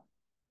 you have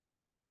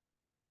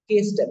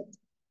case depth.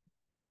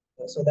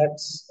 So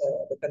that's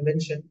the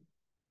convention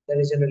that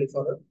is generally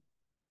followed.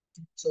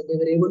 So they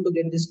were able to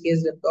get this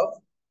case depth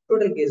of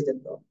total case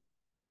depth of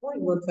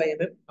 0.15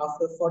 mm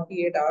after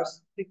 48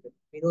 hours treatment.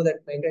 We know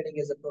that nitriding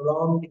is a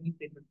prolonged heat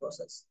treatment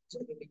process. So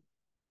maybe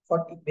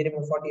 40,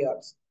 minimum 40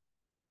 hours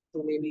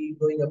to maybe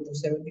going up to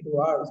 72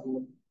 hours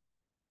even.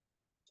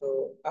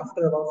 So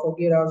after about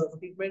 48 hours of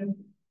treatment,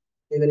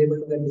 they were able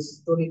to get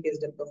this total case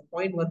depth of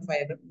 0.15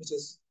 mm, which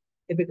is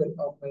typical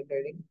of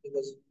nitriding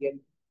because you get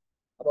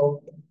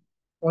about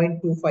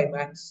 0.25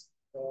 max,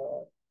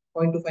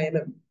 0.25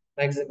 mm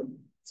maximum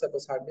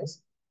surface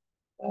hardness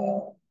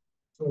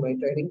through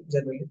nitriding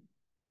generally.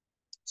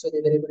 So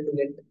they were able to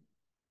get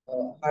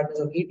hardness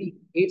of 80,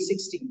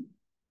 860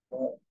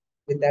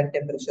 with that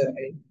temperature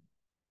and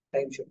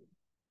time shift.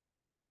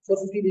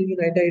 450 degree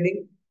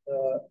nitriding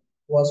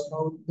was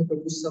found to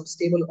produce some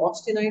stable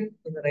austenite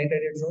in the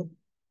nitrided zone,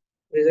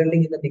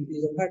 resulting in the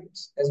decrease of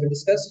hardness. As we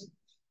discussed,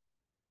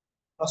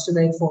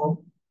 austenite form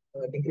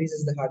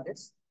decreases the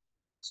hardness.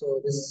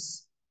 So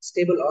this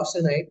stable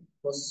austenite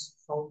was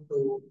found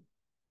to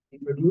be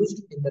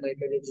produced in the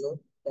nitrided zone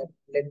that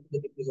led to the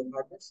decrease of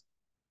hardness.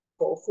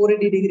 For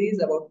 480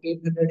 degrees, about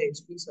 800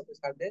 HP surface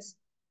hardness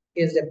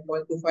is at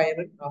 0.25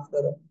 mm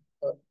after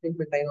a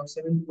treatment time of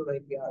 70 to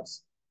 90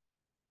 hours.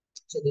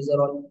 So these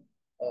are all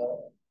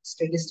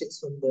statistics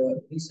from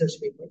the research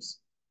papers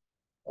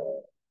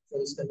for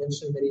this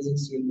conventional maraging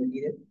steel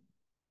material.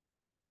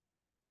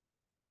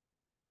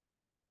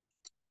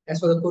 As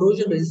for the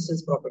corrosion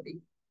resistance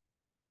property,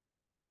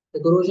 the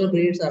corrosion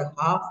rates are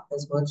half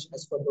as much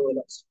as for low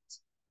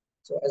elastics.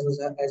 So as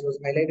was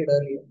highlighted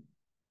earlier,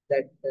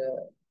 that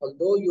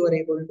although you are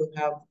able to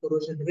have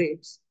corrosion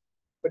rates,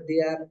 but they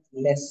are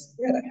less,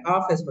 they are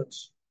half as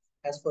much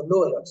as for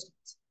low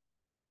elastics.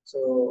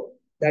 So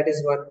that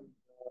is one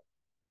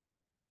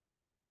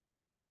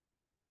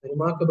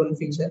remarkable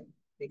feature,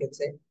 we can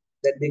say,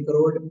 that they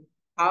corrode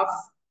half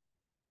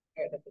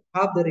at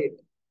half the rate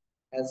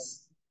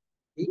as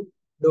the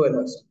low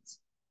elastics.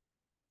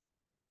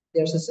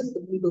 They are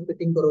susceptible to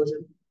pitting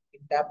corrosion in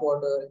tap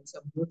water and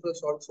some neutral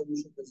salt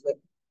solutions as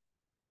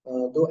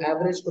well. Though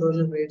average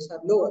corrosion rates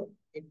are lower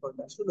in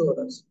contrast to low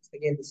elastics.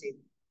 Again, the same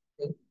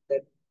thing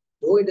that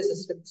though it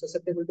is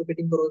susceptible to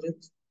pitting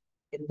corrosions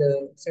in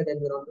the said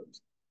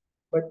environments,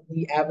 but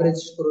the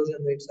average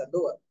corrosion rates are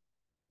lower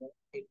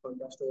in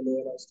contrast to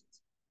low elastics.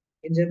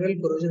 In general,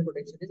 corrosion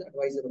protection is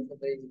advisable for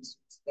the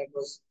instance. That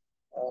was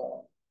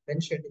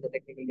mentioned in the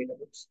technical data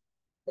books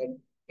that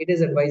it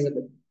is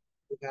advisable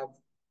to have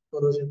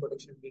corrosion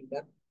protection being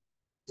done,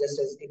 just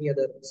as any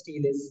other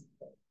steel is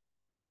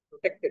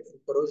protected from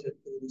corrosion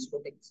through these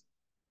coatings.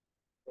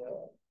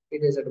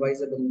 It is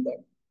advisable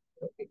that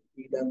it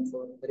be done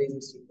for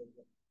maraging steel as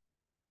well.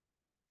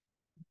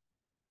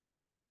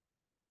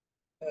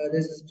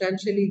 There's a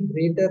substantially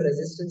greater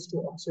resistance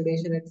to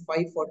oxidation at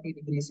 540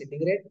 degrees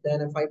centigrade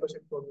than a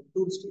 5% chromium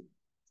tool steel.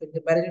 So in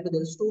comparison to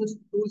the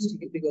tool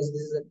steel, because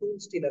this is a tool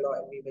steel alloy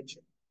we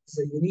mentioned, this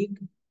is a unique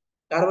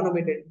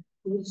carbonated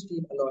tool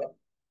steel alloy.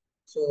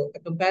 So a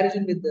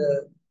comparison with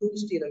the tool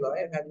steel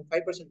alloy having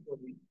 5%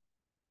 chromium,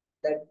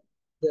 that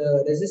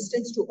the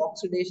resistance to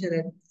oxidation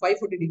at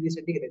 540 degrees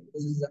centigrade,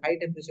 this is a high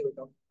temperature we're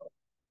talking about,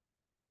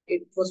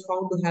 it was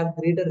found to have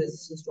greater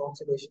resistance to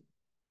oxidation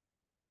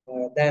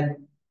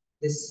than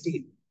this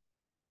steel.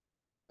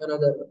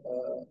 Another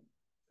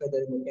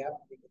feather in the cap,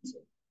 we can say.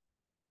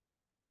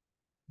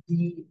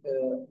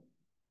 The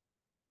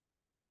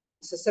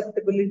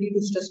susceptibility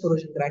to stress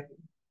corrosion cracking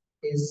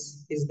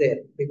is there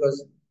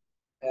because,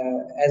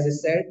 as I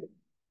said,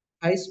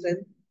 high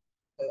strength,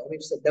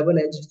 which is a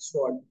double-edged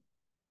sword.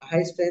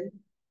 High strength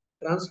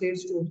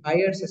translates to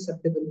higher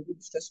susceptibility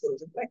to stress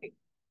corrosion cracking.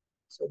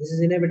 So this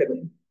is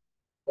inevitable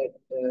that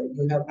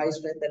you have high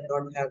strength and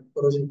not have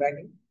corrosion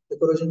cracking. The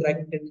corrosion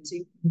cracking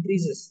tendency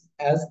increases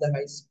as the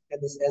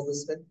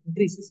strength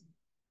increases.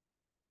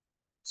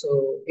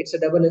 So it's a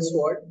double-edged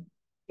sword.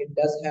 It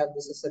does have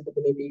the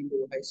susceptibility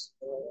to this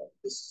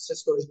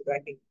stress corrosion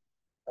cracking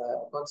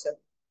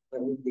concept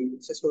with the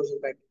stress corrosion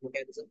cracking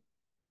mechanism.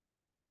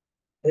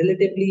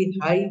 Relatively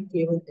high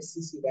K1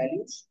 SCC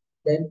values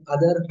than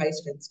other high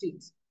strength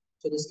steels.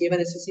 So this K1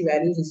 SCC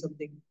values is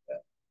something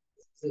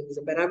is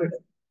a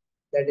parameter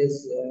that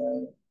is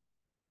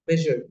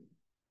measured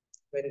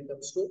when it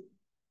comes to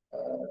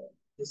uh,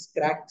 this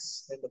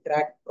cracks and the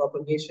crack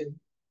propagation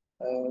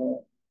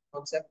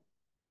concept.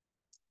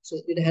 So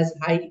it has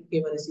high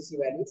K1 SCC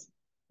values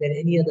than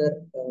any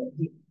other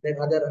than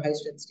other high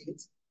strength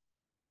steels,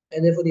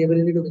 and therefore the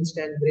ability to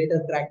withstand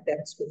greater crack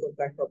depths before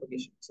crack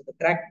propagation. So the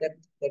crack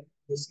depth that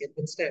this can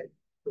withstand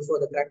before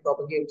the crack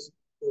propagates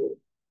to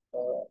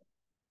uh,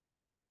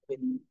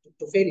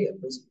 to failure,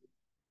 basically,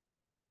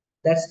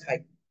 that's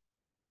high.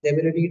 The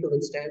ability to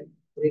withstand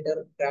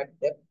greater crack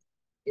depth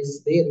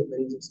is there in the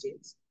maraging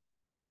steels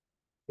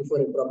before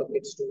it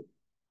propagates to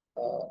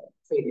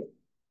failure.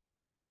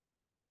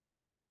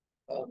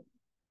 Uh,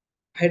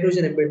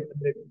 Hydrogen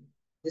embrittlement.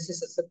 This is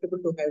susceptible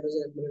to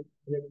hydrogen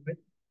embrittlement,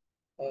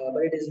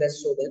 but it is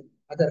less so than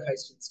other high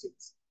strength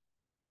steels.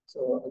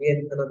 So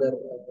again, another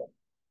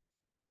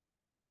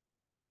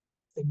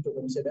thing to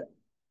consider.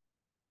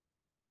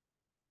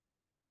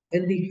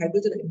 And the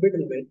hydrogen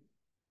embrittlement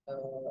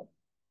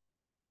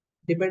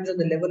depends on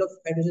the level of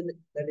hydrogen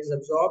that is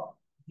absorbed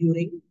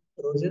during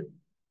corrosion,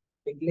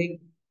 pickling,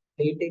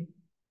 plating,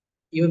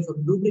 even for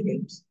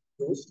lubricants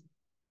used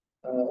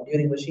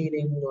during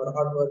machining or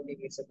hot working,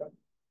 etc.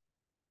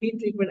 Heat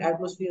treatment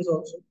atmospheres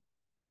also,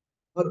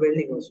 or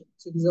welding also.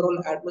 So these are all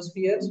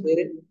atmospheres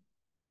wherein,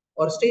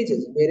 or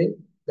stages wherein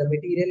the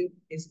material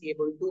is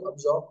able to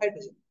absorb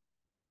hydrogen.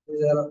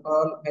 These are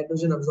all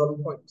hydrogen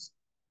absorbing points.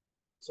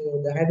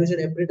 So the hydrogen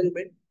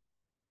embrittlement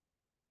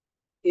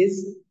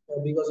is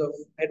because of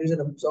hydrogen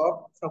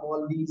absorbed from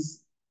all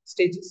these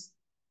stages: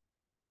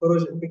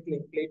 corrosion,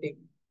 pickling, plating,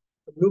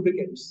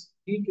 lubricants,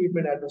 heat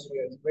treatment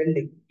atmospheres,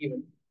 welding,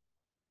 even.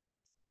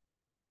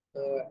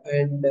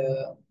 And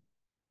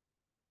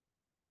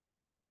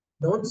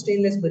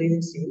non-stainless marine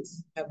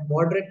steels have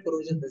moderate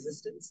corrosion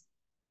resistance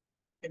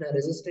and are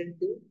resistant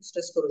to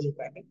stress corrosion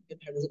cracking and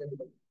hydrogen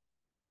embrittlement.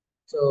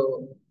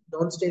 So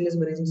non-stainless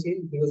marine steel,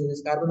 because of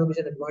this carbon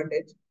emission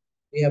advantage,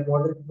 we have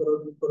moderate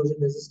corrosion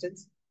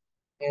resistance,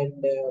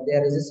 and they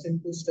are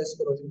resistant to stress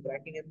corrosion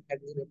cracking and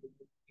hydrogen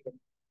embrittlement.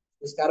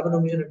 This carbon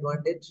emission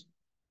advantage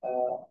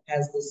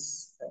has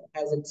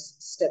its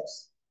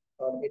steps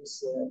or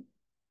its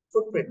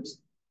footprints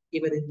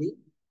even in the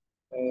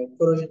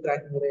corrosion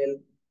cracking rail,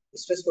 the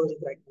stress corrosion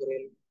cracking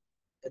rail,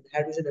 and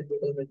hydrogen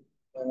embrittlement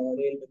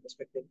rail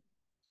perspective.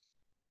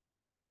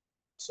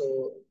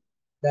 So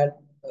that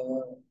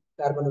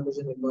carbon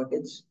emission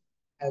advantage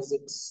has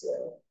its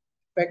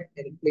effect,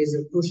 and it plays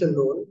a crucial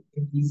role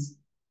in these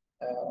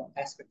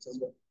aspects as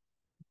well.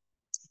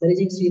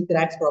 Maraging steel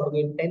cracks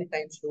propagate 10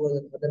 times slower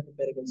than other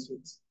comparable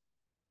steels.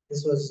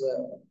 This was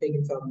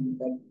taken from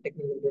that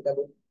technical data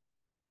book,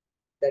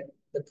 that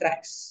the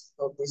cracks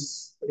of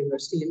this particular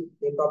steel,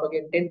 they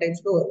propagate 10 times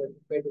slower when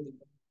compared to the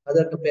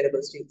other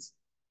comparable steels.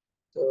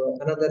 So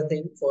another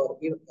thing for,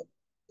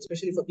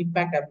 especially for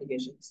impact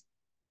applications,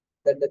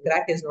 that the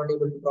crack is not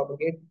able to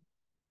propagate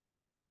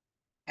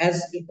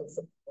as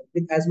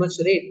with as much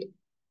rate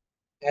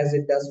as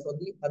it does for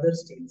the other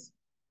steels.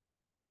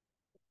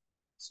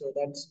 So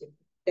that's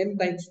 10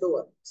 times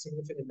slower,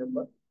 significant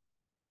number.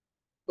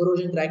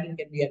 Corrosion cracking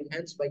can be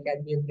enhanced by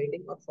cadmium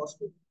plating or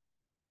phosphate.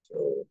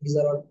 So these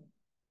are all,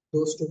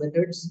 those two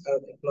methods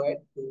are employed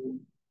to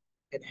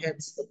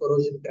enhance the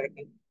corrosion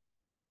cracking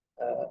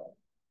uh,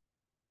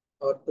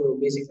 or to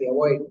basically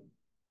avoid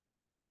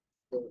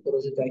the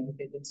corrosion cracking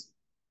tendency.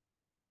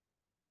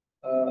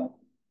 Uh,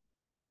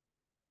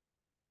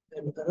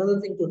 and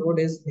another thing to note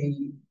is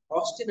the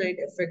austenite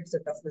affects the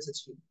toughness of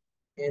steel,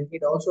 and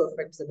it also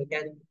affects the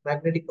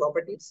magnetic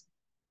properties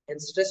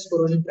and stress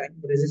corrosion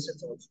cracking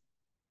resistance also.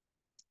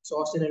 So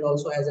austenite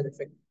also has an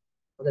effect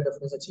on the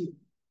toughness achieved.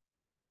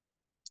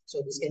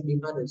 So this can be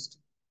harnessed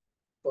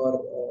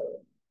for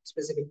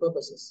specific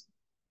purposes,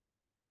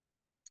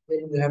 where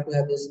you have to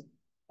have this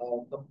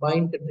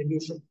combined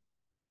contribution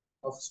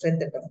of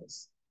strength and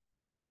toughness.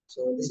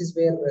 So this is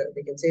where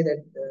we can say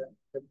that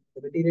the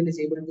material is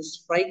able to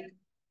strike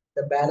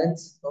the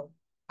balance of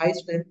high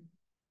strength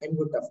and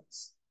good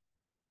toughness.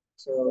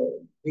 So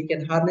we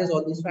can harness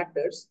all these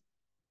factors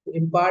to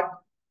impart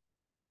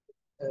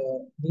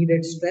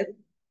needed strength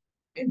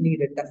and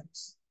needed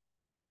toughness.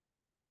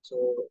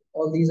 So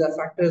all these are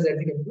factors that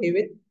we can play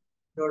with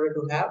in order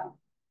to have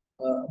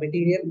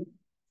material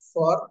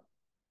for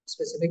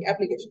specific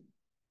application.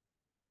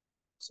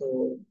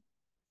 So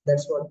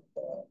that's what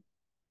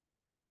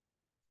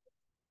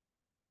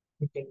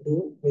we can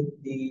do with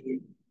the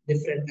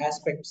different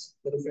aspects,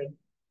 the different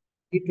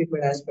heat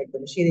treatment aspect, the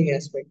machining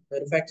aspect,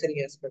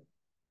 manufacturing aspect,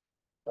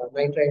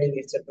 night riding,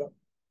 etc.,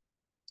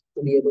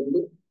 to be able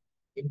to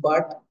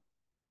impart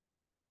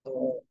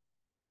uh,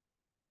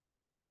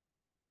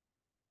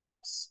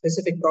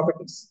 specific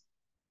properties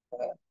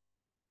uh,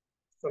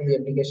 from the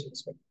application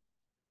perspective.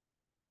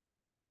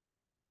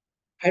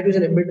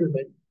 Hydrogen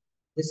embrittlement,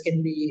 this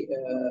can be,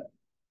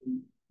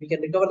 we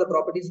can recover the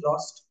properties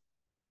lost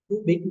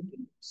through baking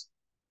treatments.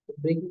 The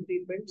baking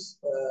treatments,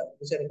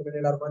 which are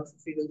recommended, are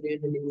 150 to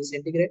 300 degrees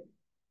centigrade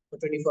for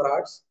 24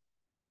 hours.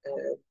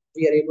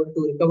 We are able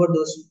to recover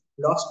those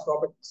lost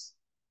properties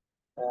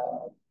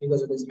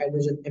because of this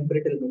hydrogen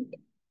embrittlement.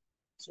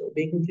 So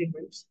baking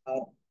treatments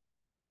are,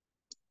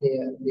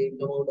 they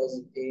come out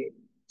as a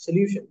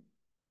solution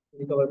to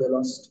recover the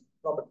lost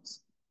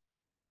properties.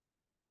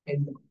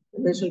 And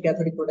conventional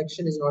cathodic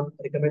protection is not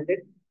recommended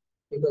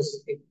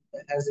because it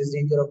has this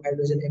danger of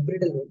hydrogen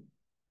embrittlement,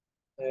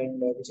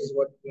 and which is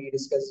what we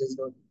discussed is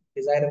not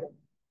desirable.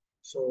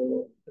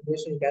 So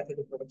conventional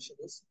cathodic protection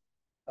is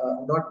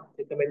not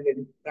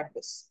recommended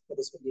practice for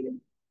this material.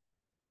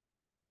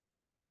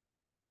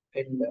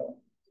 And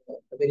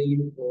a very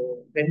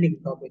trending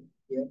topic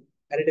here,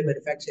 additive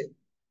manufacturing.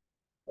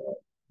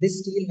 This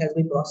steel has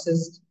been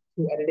processed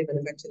through additive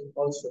manufacturing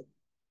also.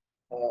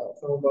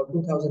 From about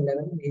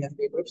 2011, we have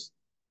papers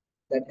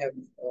that have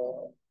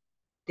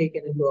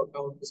taken into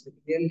account this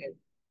material and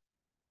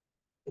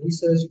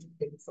researched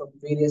it from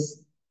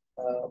various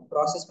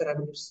process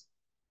parameters.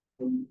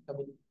 I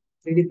mean,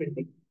 3D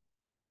printing.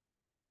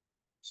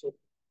 So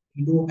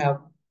we do have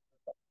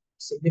a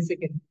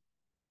significant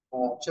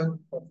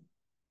chunk of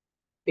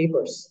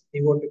papers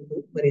devoted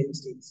to marine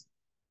steels.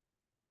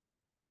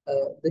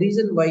 The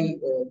reason why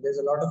there's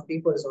a lot of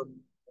papers on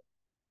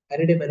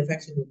additive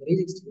manufacturing of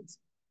marine steels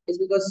is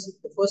because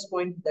the first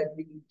point that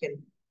we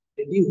can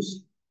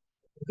reduce,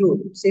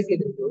 safely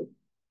conclude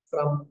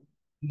from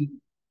the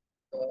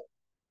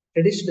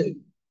traditional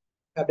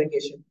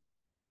fabrication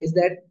is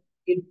that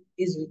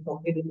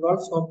it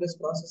involves complex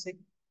processing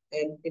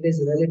and it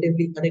is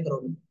relatively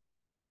uneconomical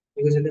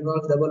because it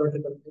involves double or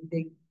triple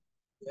printing.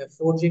 You have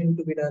forging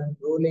to be done,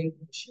 rolling,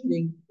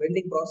 machining,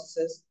 welding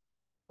processes,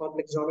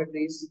 complex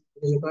geometries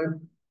because you can't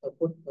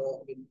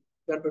you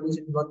can't produce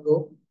it in one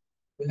go.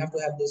 You have to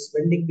have this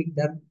welding being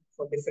done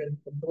for different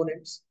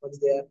components once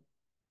they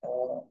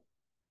are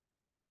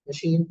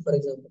machined, for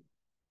example.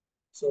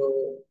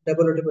 So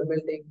double or triple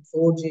melting,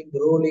 forging,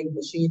 rolling,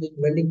 machining,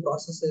 welding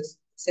processes,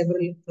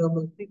 several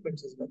thermal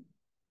treatments as well,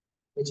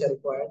 which are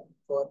required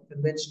for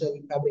conventional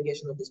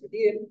fabrication of this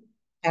material,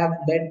 have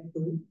led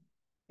to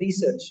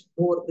research,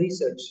 more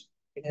research.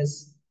 It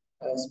has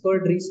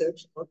spurred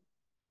research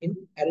in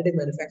additive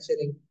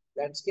manufacturing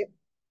landscape.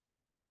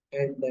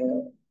 And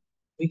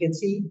we can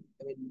see,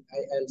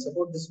 I'll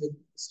support this with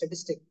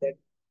statistic that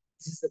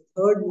this is the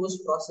third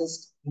most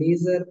processed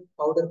laser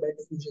powder bed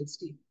fusion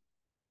steel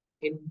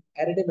in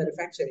additive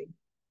manufacturing.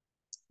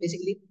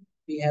 Basically,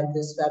 we have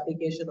this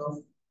fabrication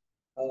of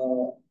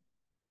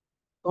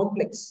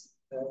complex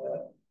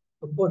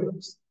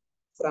components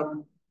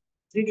from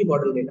 3D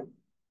model data.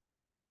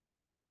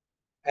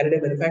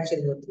 Additive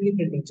manufacturing or 3D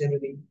printing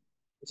generally,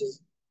 which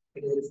is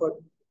it is referred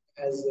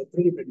as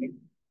 3D printing.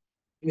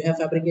 You have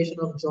fabrication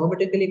of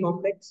geometrically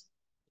complex,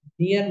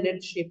 near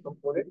net shape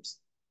components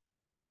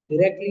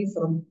directly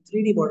from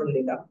 3D model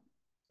data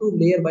to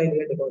layer by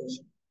layer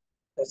deposition.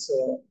 That's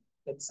a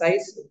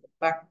concise,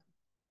 compact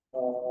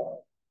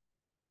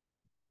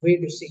way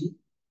to see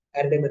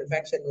additive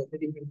manufacturing or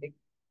 3D printing.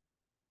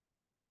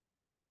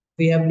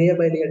 We have layer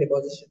by layer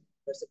deposition.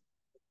 That's a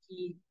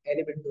key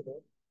element to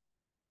know.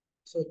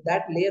 So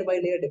that layer by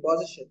layer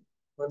deposition,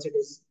 once it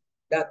is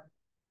done,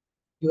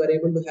 you are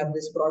able to have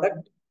this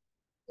product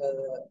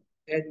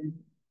and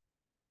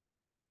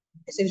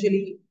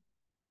essentially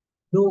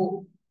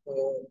no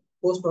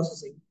post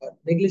processing or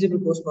negligible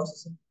post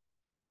processing.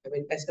 I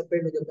mean, as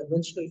compared to the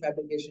conventional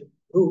fabrication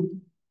route,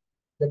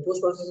 the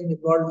post processing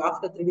involved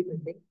after 3D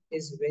printing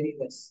is very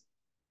less,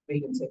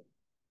 we can say.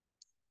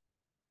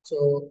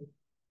 So,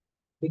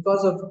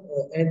 because of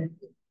and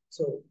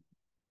so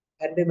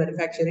additive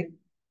manufacturing,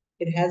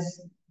 it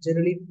has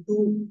generally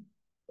two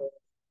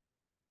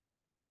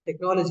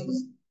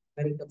technologies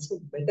when it comes to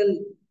metal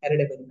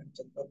additive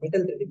manufacturing or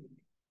metal 3D printing.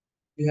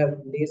 You have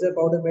laser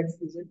powder bed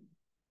fusion,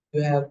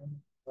 you have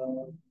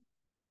uh,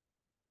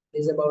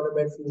 laser powder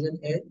bed fusion,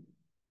 and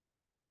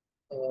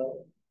uh,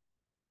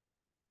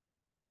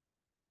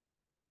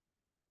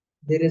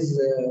 there is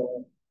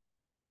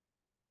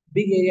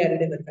big area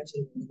additive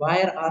manufacturing,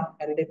 wire arc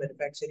additive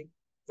manufacturing,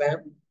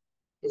 WAM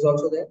is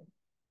also there,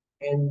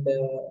 and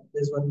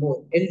there's one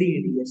more,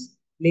 LDEDS,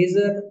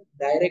 laser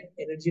direct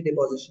energy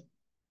deposition.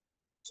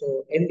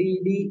 So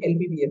LDED,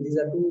 LPBF, these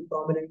are two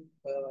prominent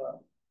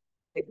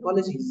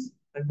technologies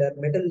under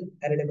metal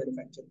additive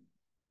manufacturing.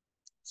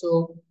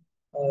 So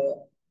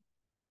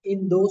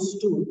in those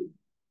two,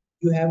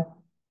 You have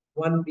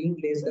one being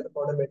laser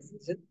powder bed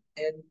fusion,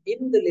 and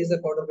in the laser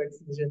powder bed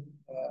fusion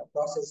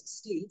processed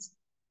steels,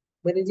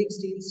 Maraging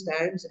steel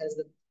stands as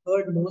the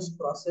third most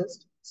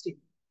processed steel.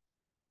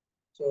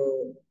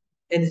 So,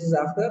 and this is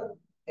after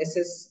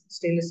SS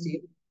stainless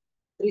steel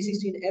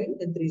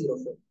 316L and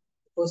 304,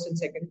 first and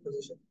second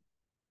position.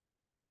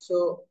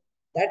 So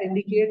that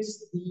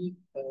indicates the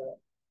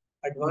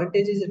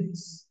advantages it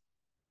has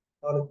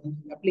or the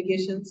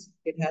applications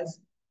it has,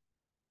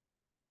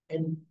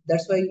 and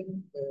that's why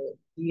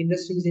the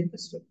industry is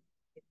interested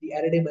in the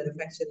additive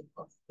manufacturing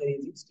of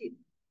marine steel.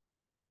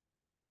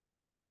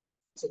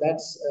 So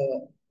that's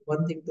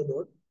one thing to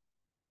note.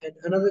 And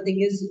another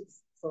thing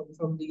is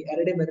from the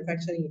additive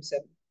manufacturing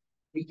itself,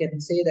 we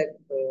can say that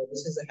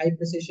this is a high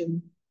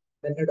precision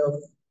method of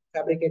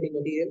fabricating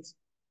materials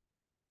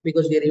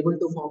because we are able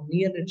to form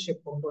near net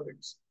shape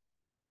components.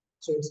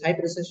 So it's high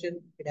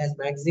precision, it has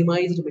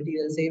maximized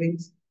material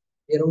savings.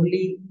 We are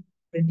only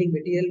printing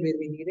material where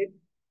we need it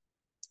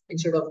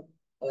instead of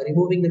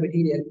removing the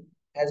material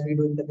as we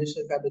do in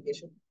conventional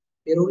fabrication.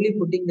 We are only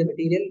putting the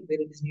material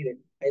where it is needed.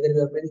 Either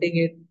you are melting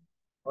it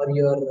or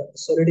you are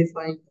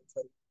solidifying.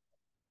 Sorry.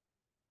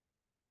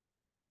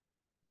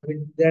 I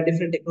mean, there are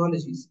different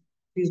technologies.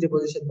 Fuse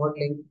deposition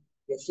modeling,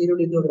 you have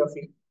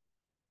stereolithography,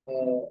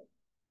 uh,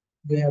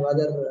 you have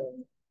other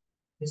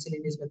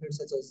miscellaneous methods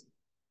such as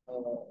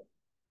uh,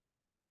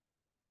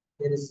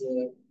 there is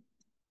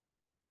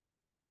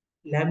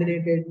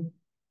laminated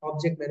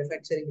object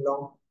manufacturing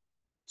long.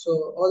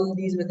 So all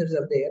these methods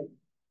are there.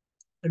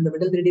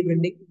 Fundamental 3D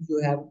printing, you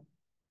have,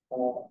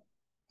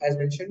 as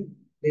mentioned,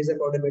 laser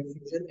powder bed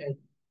fusion and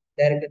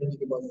direct energy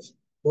deposition.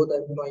 Both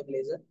are employing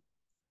laser.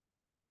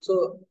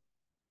 So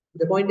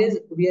the point is,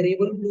 we are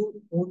able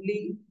to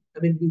only, I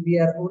mean, we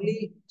are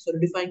only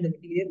solidifying the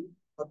material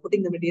or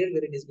putting the material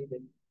where it is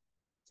needed.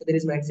 So there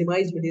is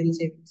maximized material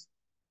savings,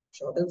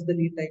 shortens the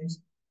lead times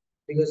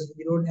because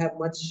we don't have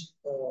much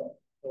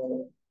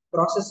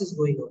processes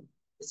going on.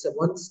 It's a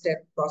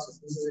one-step process.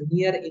 This is a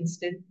near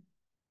instant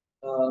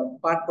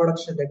part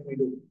production that we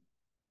do.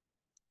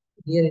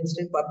 Near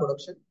instant part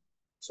production.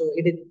 So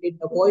it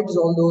avoids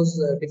all those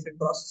different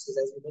processes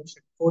as we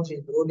mentioned,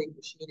 forging, rolling,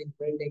 machining,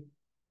 welding,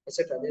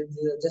 etc. These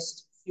are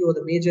just few of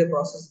the major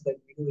processes that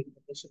we do in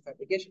conventional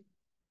fabrication.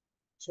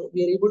 So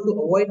we are able to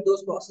avoid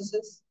those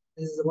processes.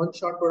 This is a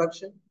one-shot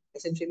production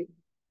essentially.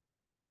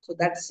 So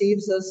that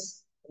saves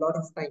us a lot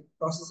of time,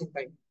 processing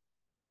time.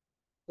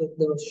 So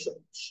the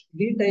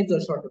lead times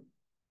are shorter,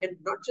 and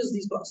not just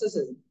these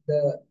processes.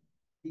 The,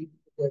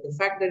 the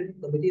fact that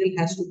the material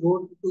has to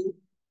go to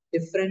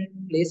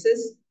different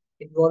places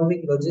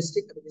involving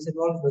logistics. I mean, this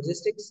involves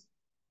logistics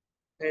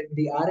and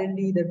the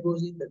R&D that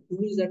goes in, the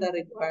tools that are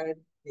required,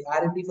 the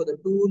R&D for the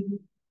tool,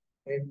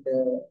 and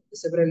the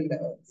several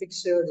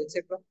fixtures,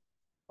 etc.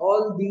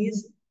 All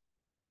these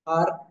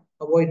are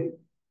avoided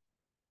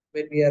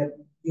when we are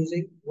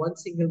using one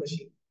single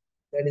machine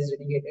that is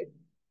dedicated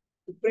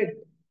to print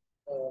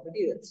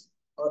materials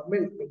or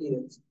melt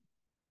materials.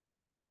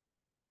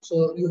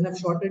 So you have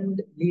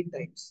shortened lead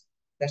times.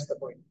 That's the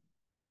point.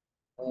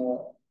 Uh,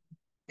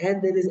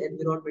 and there is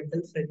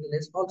environmental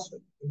friendliness also.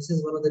 This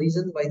is one of the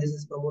reasons why this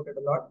is promoted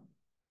a lot.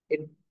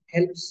 It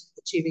helps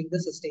achieving the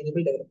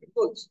sustainable development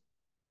goals.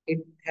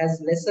 It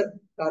has lesser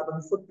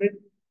carbon footprint,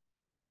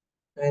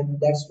 and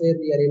that's where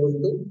we are able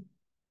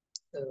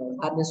to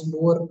harness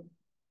more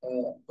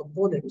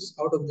components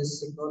out of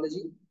this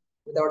technology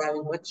without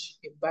having much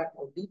impact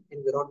on the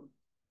environment.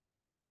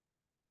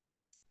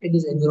 It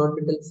is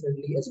environmental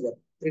friendly as well,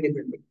 3D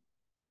printing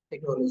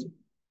technology.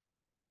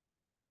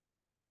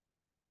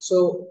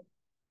 So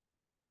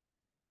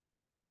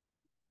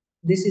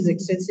this is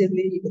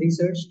extensively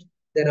researched.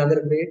 There are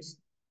other grades.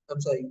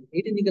 I'm sorry,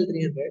 18 nickel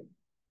 300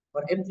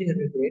 or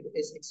M300 grade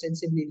is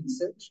extensively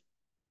researched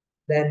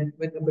than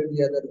when compared to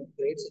the other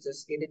grades such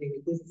as 18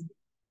 nickel 250.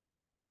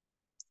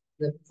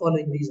 The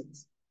following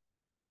reasons.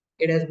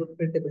 It has good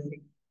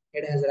printability,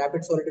 it has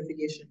rapid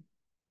solidification,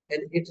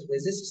 and it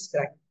resists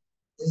crack.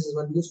 This is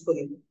one useful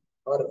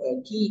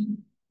or key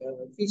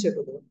feature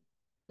to know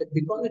that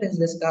because it has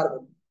less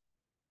carbon,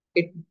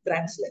 it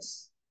cracks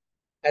less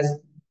as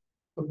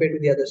compared to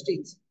the other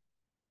steels.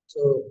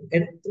 So,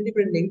 and 3D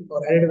printing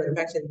or additive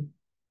manufacturing,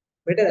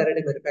 metal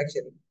additive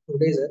manufacturing through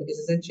laser is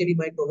essentially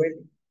micro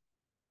welding.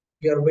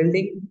 You are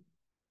welding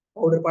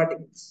powder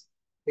particles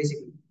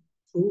basically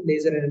through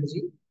laser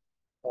energy,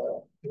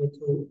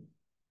 through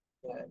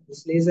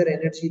this laser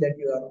energy that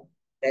you are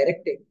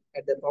directing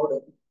at the powder.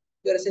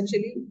 You are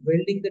essentially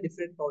welding the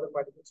different powder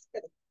particles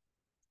together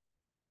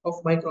of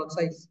micron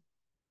size.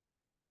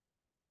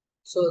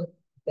 So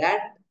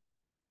that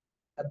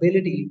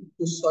ability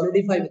to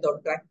solidify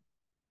without crack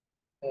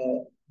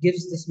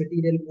gives this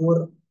material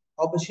more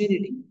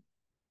opportunity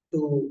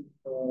to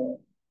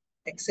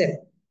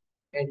excel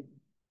and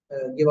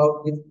give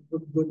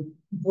good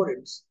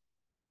components,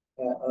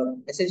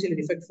 essentially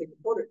defect-free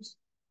components,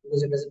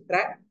 because it doesn't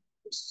crack,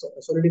 it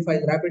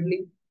solidifies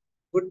rapidly,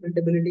 good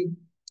printability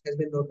has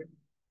been noted.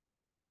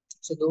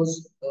 So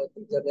those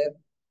things are there,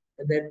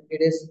 and then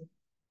it is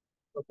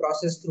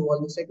processed through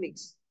all these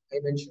techniques. I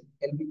mentioned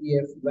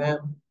LPBF,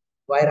 VAM,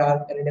 wire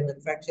arc, additive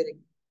manufacturing,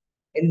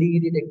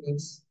 LEED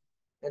techniques,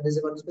 and there's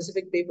one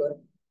specific paper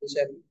which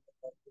I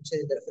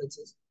mentioned in the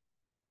references,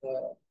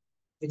 uh,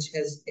 which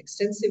has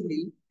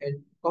extensively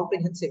and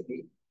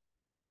comprehensively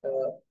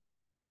uh,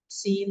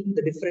 seen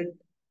the different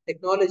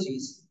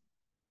technologies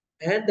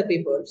and the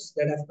papers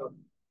that have come,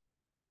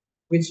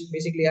 which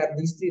basically are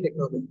these three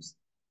technologies.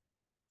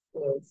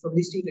 From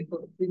these three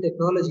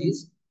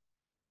technologies,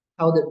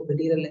 how the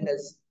material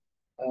has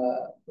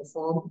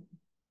performed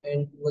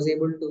and was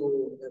able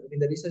to, I mean,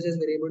 the researchers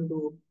were able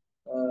to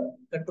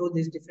control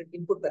these different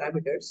input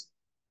parameters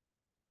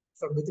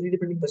from the 3D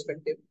printing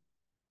perspective,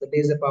 the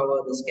laser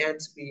power, the scan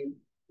speed,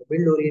 the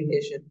build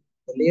orientation,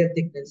 the layer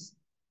thickness,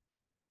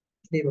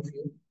 to name a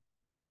few.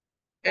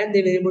 And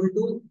they were able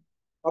to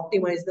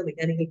optimize the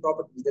mechanical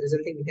properties, the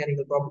resulting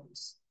mechanical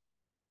properties.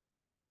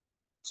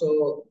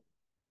 So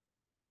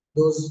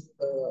those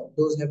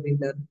have been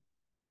done.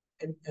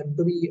 And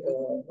to be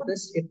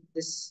honest,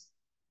 this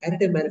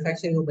additive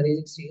manufacturing of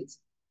maraging steels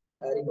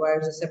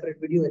requires a separate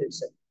video in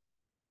itself.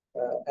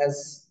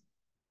 As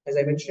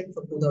I mentioned,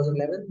 from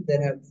 2011,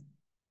 there is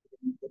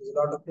a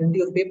lot of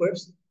plenty of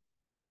papers,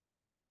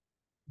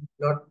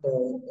 not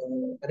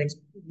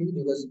unexpectedly,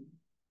 because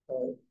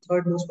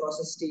third most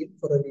processed steel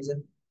for a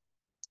reason.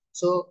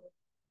 So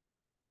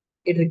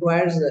it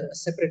requires a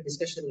separate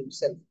discussion in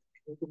itself.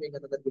 I need to make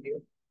another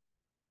video.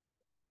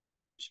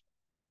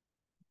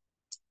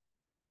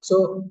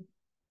 So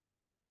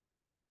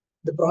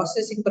the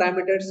processing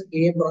parameters,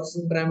 AM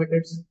processing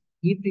parameters,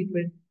 heat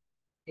treatment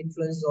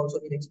influence is also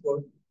been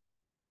explored.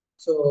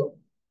 So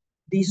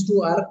these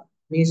two are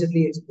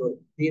majorly explored.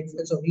 The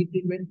influence of heat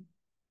treatment,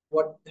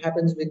 what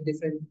happens with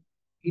different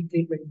heat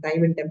treatment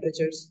time and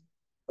temperatures,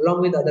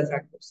 along with other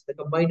factors, the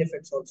combined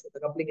effects also, the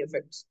coupling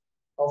effects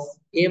of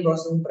AM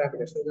processing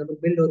parameters, for example,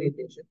 build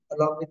orientation,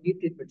 along with heat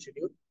treatment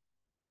schedule.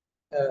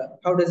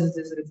 How does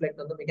this reflect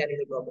on the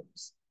mechanical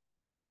properties?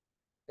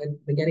 And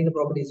mechanical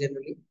properties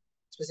generally,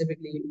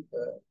 specifically,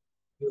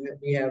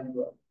 we have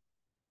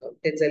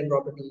tensile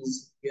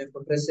properties, we have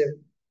compressive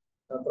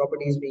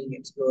properties being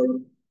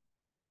explored,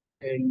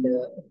 and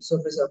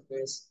surface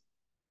roughness,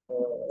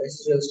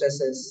 residual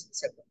stresses,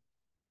 etc.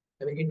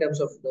 I mean, in terms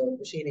of the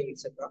machining,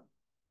 etc.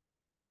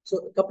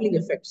 So coupling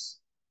effects,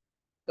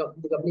 the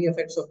coupling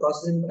effects of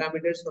processing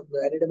parameters from the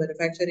additive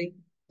manufacturing,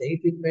 the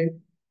heat treatment,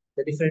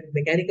 the different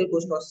mechanical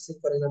post-processing,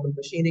 for example,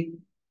 machining.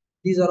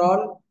 These are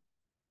all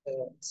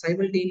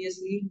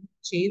simultaneously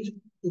changed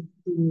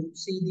to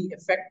see the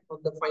effect on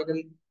the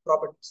final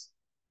properties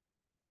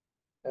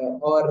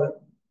or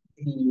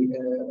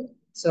the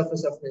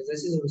surface roughness,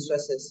 residual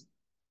stresses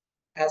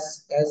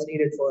as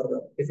needed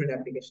for different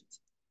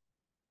applications.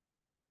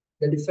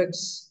 The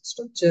defects,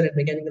 structure, and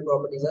mechanical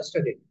properties are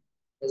studied,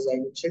 as I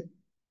mentioned.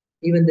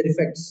 Even the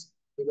defects,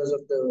 because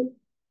of the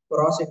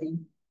porosity,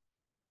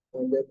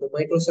 the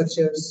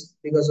microstructures,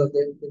 because of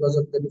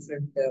the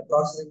different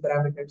processing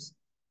parameters,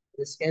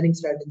 the scanning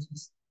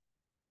strategies.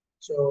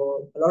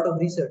 So a lot of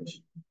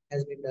research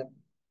has been done.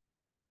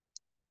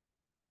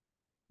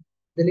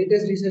 The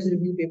latest research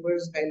review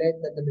papers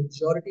highlight that the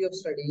majority of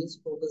studies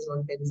focus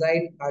on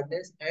tensile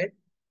hardness and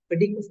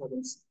fatigue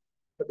performance,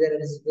 but there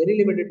is very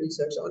limited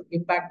research on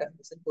impact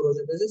toughness and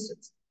corrosion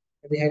resistance.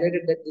 And they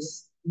highlighted that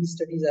these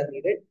studies are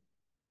needed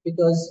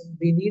because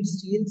we need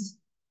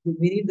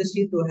the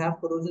steel to have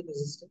corrosion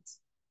resistance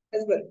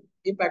as well,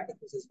 impact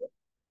toughness as well.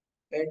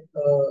 And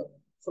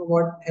from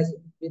what has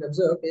been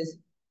observed is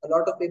a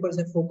lot of papers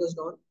have focused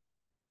on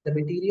the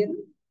material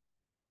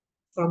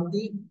from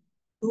the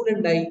tool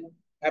and die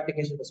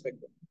application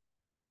perspective.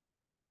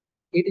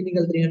 18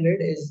 nickel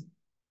 300 is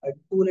a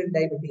tool and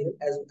die material,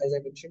 as I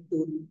mentioned,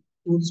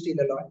 tool steel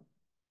alloy.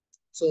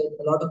 So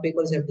a lot of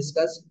papers have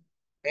discussed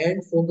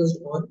and focused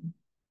on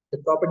the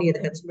property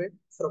enhancement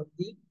from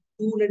the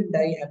tool and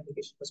die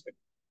application perspective.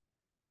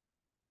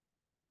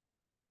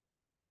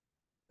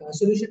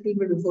 Solution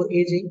treatment before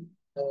aging,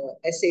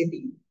 SAT.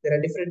 There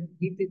are different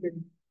heat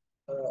treatment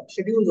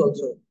schedules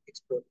also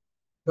explored,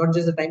 not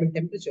just the time and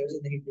temperatures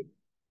in the heat treatment.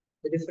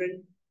 The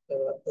different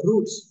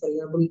routes, for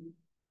example,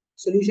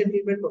 solution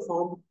treatment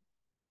performed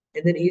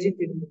and then aging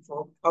treatment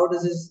performed. How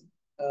does this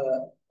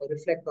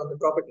reflect on the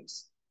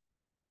properties?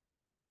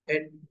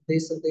 And they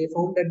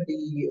found that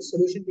the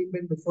solution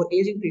treatment before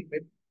aging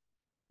treatment,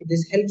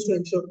 this helps to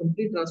ensure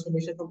complete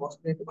transformation from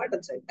austenite to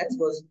martensite, as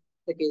was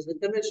the case with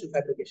conventional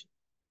fabrication.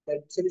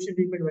 That solution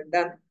treatment when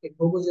done, it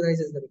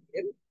homogenizes the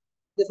material.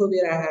 Therefore,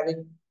 we are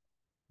having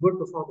good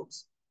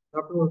performance,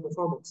 optimal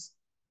performance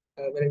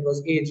when it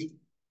was aged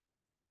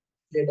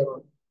later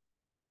on.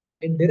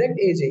 In direct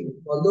aging,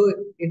 although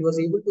it was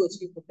able to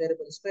achieve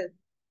comparable strength,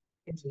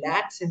 it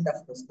lacks in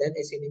toughness than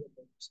SAD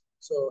components.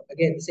 So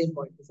again, the same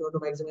point. If you want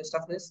to maximize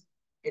toughness,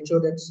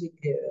 ensure that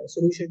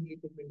solution heat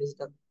treatment is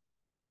done.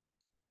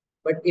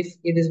 But if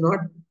it is not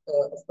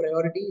of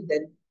priority,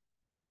 then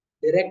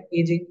direct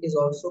aging is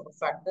also a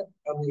factor.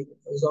 I mean,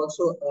 is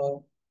also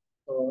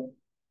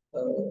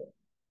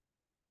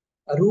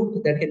a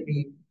route that can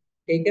be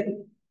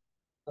taken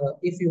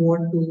if you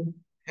want to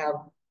have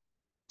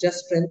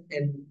just strength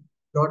and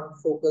not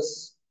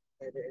focus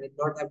and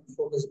not have to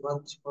focus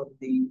much on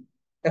the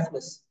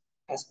toughness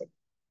aspect.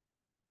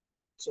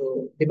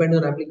 So depending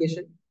on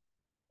application,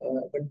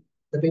 but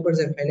the papers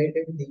have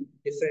highlighted the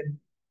different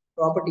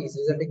properties,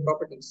 resulting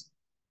properties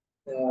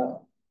uh,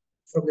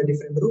 from the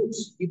different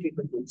routes, heat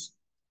treatment routes.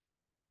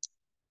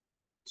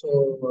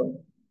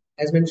 So,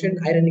 as mentioned,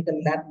 ironical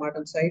lat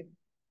martensite,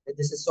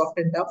 this is soft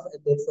and tough,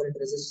 and therefore it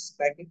resists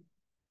cracking.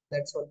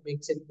 That's what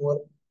makes it more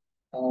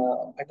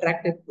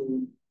attractive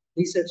to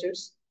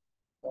researchers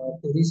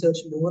to research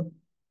more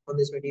on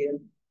this material.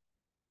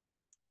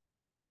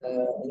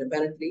 And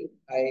apparently,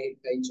 I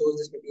chose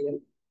this material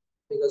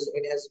because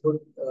it has good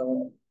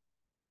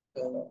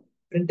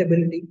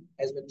printability,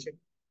 as mentioned,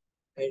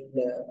 and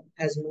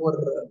has more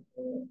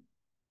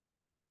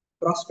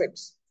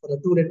prospects for the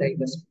tool and die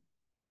industry.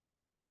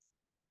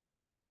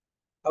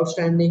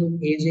 Outstanding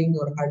aging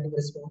or hardening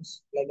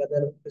response, like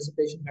other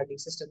precipitation hardening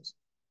systems,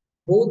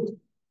 both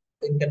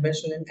in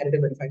conventional and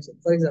additive manufacturing.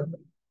 For example,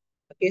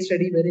 a case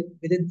study wherein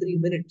within 3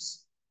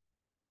 minutes,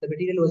 the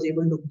material was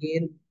able to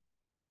gain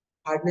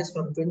hardness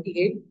from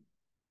 28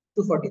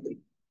 to 43.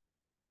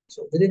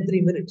 So within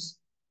 3 minutes.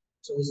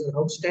 So this is an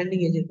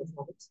outstanding aging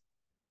performance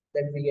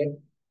that we get.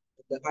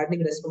 The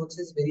hardening response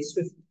is very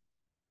swift,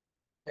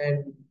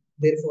 and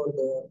therefore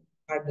the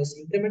hardness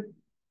increment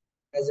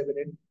as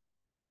evident.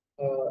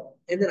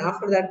 And then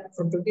after that,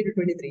 from 20 to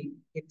 23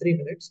 in 3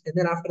 minutes, and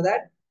then after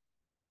that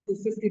to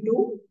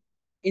 52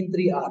 in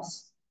 3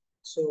 hours.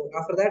 So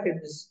after that,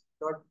 it is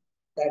not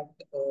that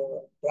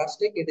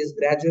drastic. It is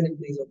gradual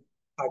increase of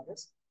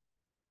hardness.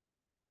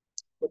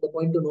 But the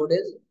point to note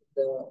is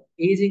the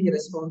aging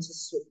response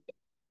is swift.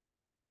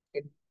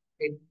 It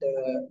it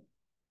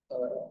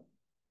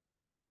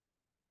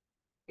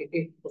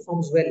it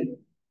performs well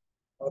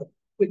or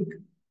quick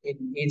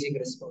in aging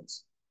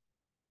response.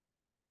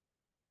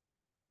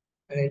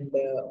 And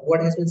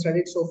what has been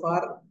studied so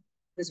far,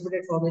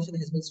 precipitate formation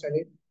has been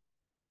studied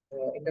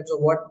in terms of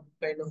what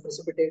kind of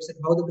precipitates and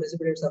how the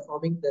precipitates are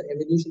forming, the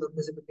evolution of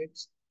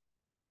precipitates,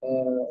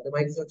 the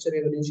microstructure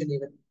evolution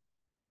even.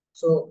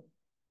 So,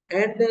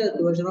 and the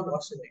version of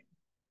austenite.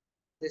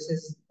 This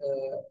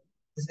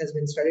has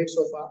been studied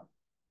so far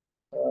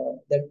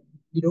that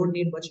you don't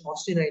need much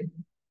austenite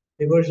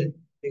reversion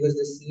because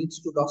this leads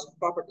to loss of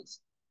properties.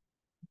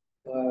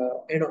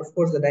 And of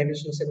course, the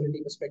dimensional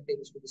stability perspective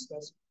is to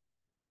discuss.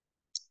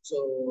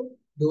 So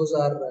those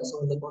are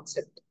some of the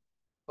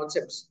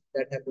concepts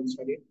that have been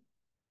studied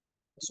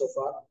so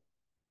far.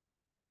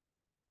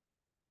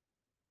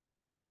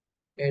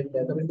 And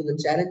coming to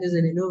the challenges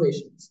and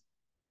innovations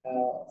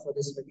for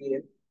this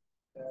material,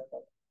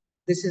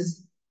 this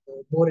is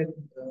more in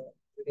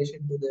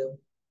relation to the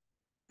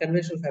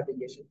conventional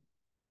fabrication.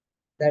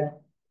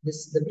 That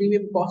the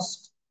premium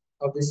cost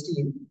of the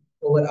steel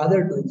over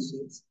other tool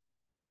steels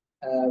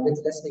with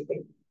less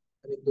nickel.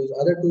 I mean, those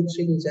other tool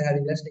steels which are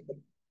having less nickel.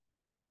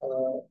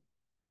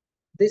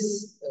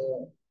 This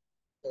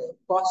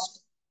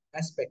cost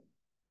aspect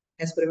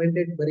has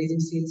prevented Maraging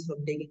steels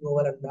from taking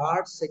over a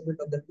large segment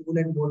of the tool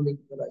and molding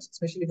alloys,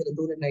 especially for the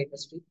tool and die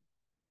industry.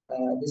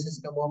 This has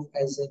come off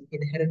as an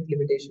inherent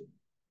limitation.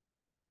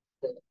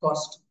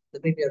 The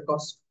premier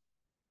cost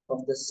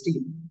of the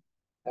steel,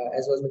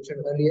 as was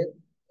mentioned earlier,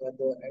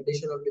 the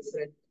addition of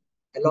different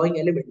alloying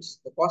elements,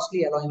 the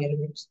costly alloying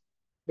elements,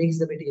 makes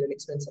the material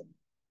expensive,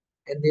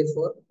 and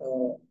therefore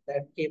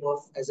that came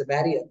off as a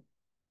barrier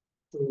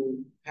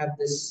to have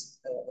this.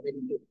 I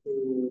mean,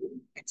 to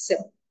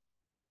accept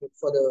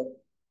for the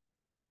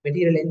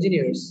material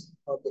engineers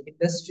of the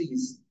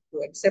industries to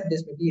accept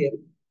this material.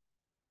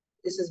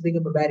 This has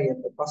become a barrier,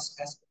 the cost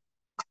aspect.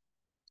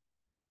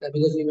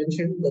 Because we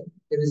mentioned that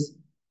there is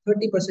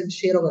 30%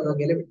 share of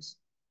alloying elements,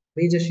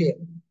 major share,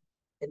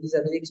 and these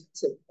are very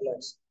expensive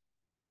alloys.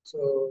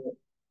 So,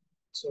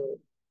 so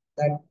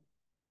that,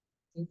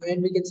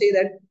 and we can say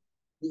that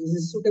this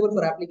is suitable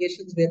for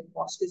applications where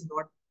cost is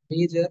not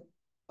major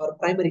or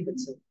primary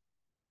concern.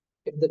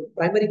 If the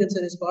primary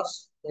concern is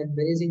cost, then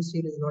Maraging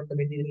steel is not the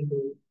material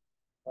to.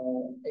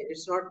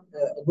 It's not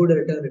a good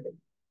alternative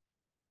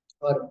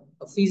or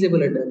a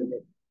feasible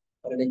alternative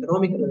or an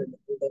economical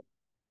alternative.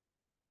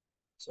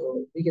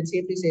 So we can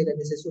safely say that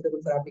this is suitable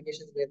for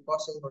applications where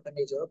cost is not a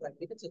major or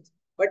primary concern.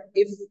 But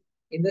if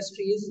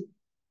industry is,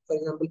 for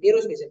example,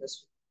 aerospace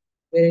industry,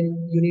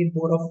 wherein you need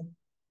more of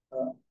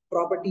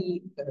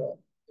property,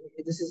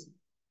 this is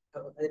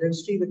an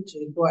industry which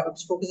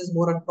focuses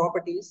more on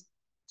properties,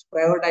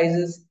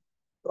 prioritizes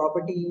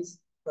properties,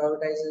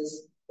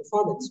 prioritizes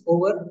performance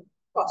over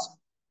cost.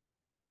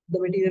 The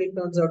material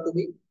turns out to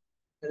be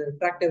an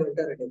attractive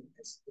alternative,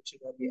 as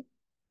mentioned earlier.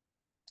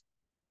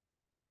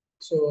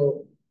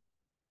 So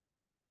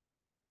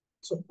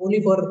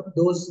only for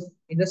those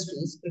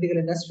industries, critical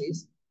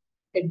industries,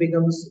 it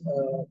becomes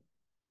a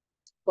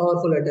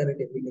powerful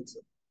alternative, we can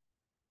say.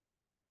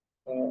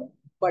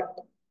 But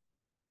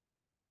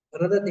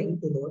another thing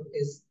to note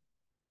is,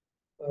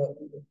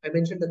 I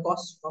mentioned the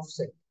cost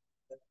offset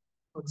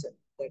concept,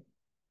 that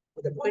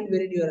at the point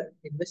wherein you are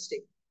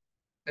investing,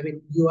 I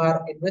mean, you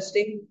are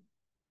investing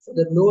for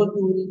the lower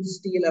tool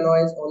steel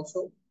alloys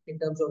also in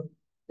terms of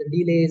the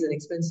delays and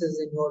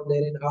expenses involved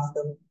therein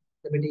after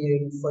the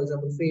material, for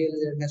example,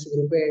 fails and has to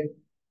be repaired,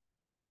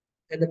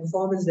 and the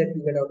performance that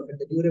you get out of it,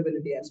 the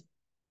durability aspect.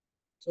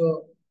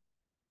 So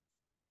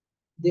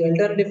the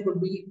alternative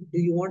could be, do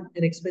you want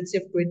an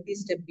expensive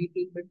 20-step heat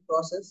treatment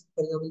process?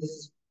 For example, this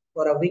is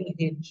for a wing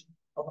hinge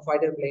of a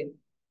fighter plane,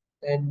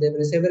 and there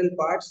were several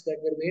parts that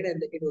were made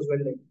and it was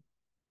welded.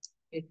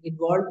 It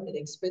involved an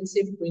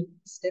expensive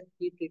 20-step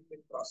heat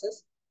treatment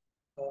process,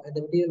 and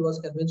the material was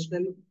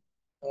conventional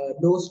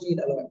low steel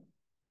alloy.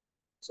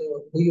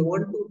 So, do you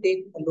want to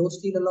take a low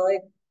steel alloy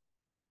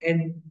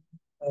and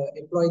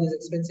employ this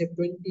expensive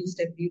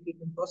 20-step heat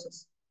treatment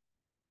process?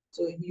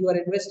 So, you are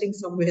investing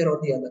somewhere or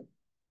the other.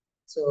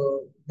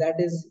 So, that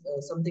is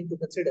something to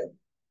consider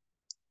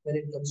when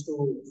it comes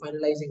to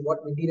finalizing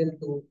what material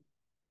to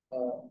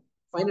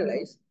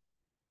finalize.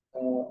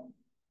 Uh,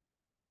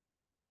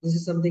 this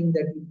is something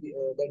that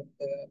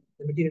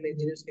the material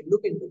engineers can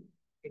look into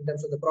in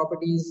terms of the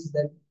properties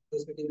that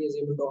this material is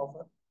able to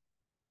offer.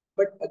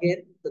 But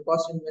again, the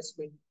cost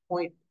investment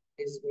point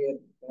is where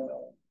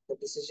the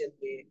decision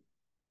may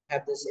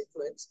have this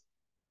influence.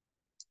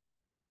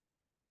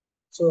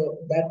 So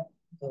that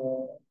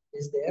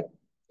is there,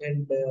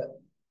 and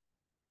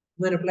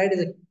when applied as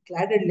a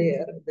cladded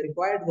layer, the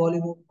required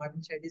volume of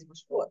martensite is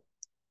much lower.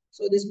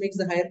 So this makes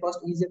the higher cost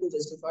easier to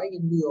justify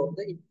in view of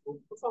the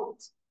improved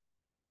performance.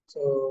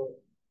 So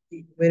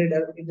when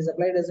it is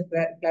applied as a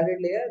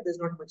cladded layer, there's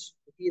not much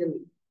material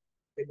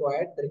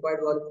required. The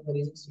required volume of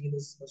maraging steel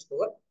is much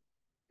lower,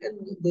 and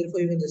therefore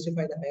you can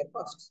justify the higher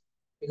costs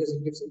because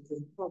it gives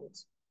improved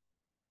performance.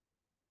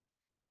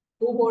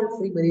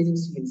 Cobalt-free maraging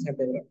steels have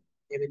developed.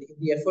 I mean, in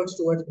the efforts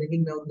towards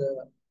bringing down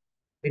the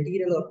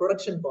material or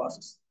production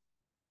costs,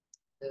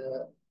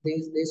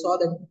 they saw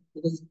that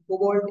because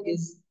cobalt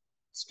is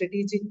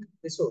strategic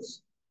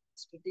resource,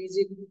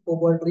 strategic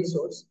cobalt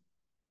resource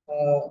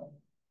uh,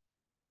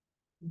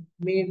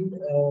 made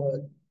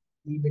the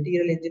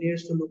material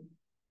engineers to look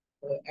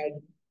at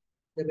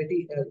the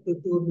material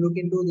to look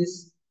into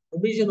this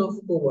omission of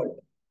cobalt.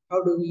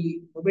 How do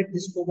we omit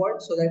this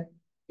cobalt so that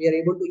we are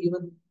able to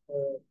even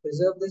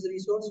preserve this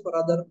resource for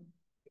other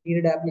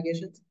needed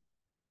applications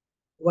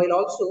while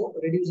also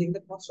reducing the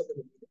cost of the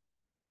material.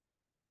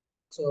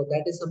 So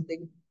that is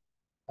something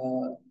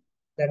uh,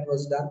 that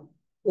was done.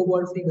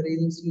 Cobalt-free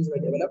maraging steels were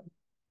developed,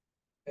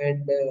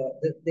 and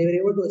they were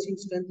able to achieve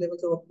strength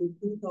levels of up to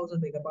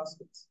 2,000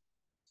 megapascals.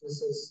 So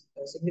this is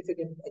a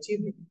significant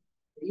achievement,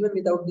 even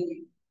without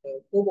the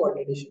cobalt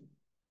addition.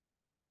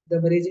 The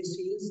maraging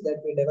steels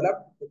that we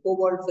developed, the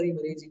cobalt-free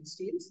maraging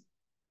steels,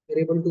 were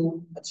able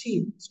to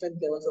achieve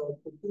strength levels of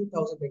up to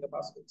 2,000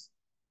 megapascals.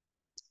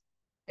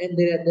 And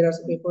there are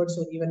some efforts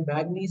on even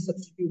manganese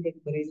substituted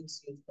maraging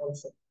steels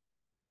also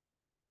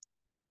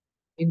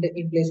in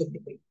place of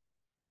nickel.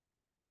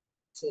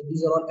 So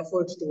these are all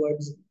efforts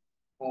towards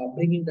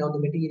bringing down the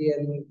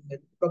material and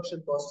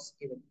production costs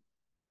even.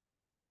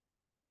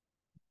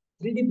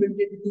 3D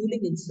printed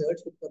tooling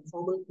inserts with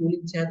conformal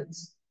cooling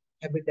channels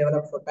have been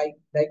developed for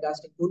die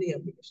casting tooling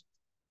applications.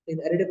 In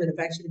additive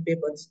manufacturing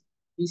papers,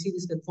 we see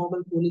these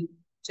conformal cooling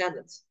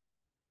channels.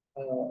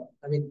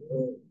 I mean,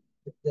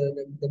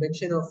 the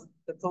mention of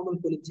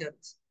conformal cooling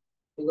channels,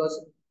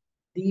 because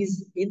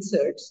these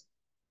inserts,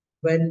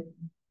 when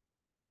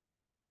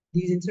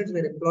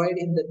when employed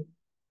in the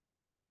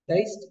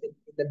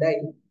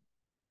die,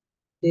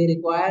 they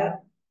require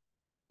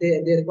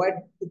they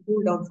require to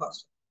cool down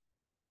faster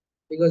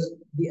because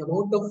the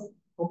amount of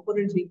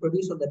components being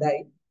produced on the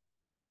die,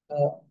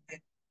 uh,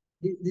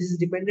 this is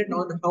dependent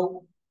on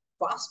how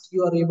fast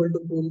you are able to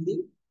cool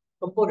the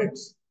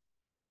components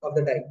of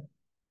the die,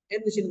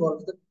 and which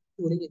involves the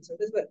cooling insert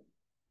as well.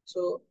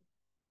 So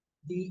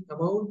the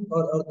amount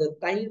or the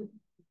time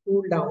to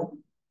cool down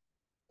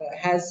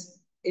has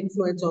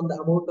influence on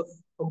the amount of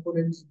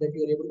components that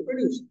you are able to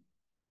produce.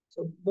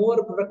 So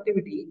more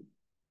productivity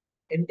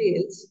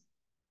entails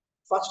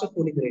faster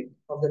cooling rate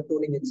of the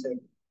tooling insert.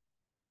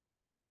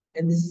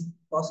 And this is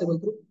possible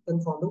through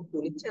conformal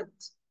cooling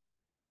channels,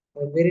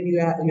 wherein you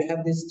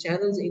have these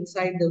channels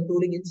inside the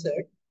tooling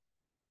insert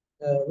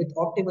with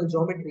optimal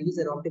geometries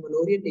and optimal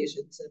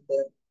orientations and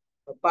the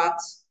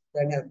paths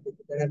that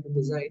have been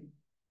designed.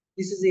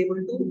 This is able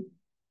to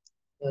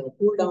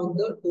cool down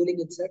the tooling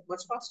insert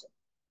much faster.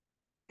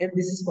 And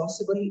this is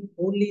possible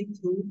only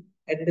through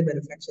additive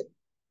manufacturing.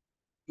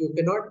 You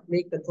cannot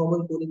make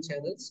conformal cooling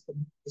channels,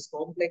 this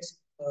complex,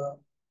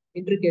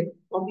 intricate,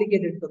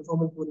 complicated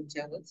conformal cooling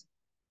channels.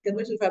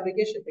 Conventional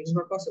fabrication, it is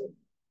not possible.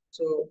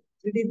 So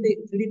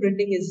 3D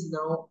printing is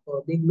now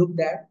being looked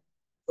at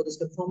for this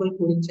conformal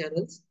cooling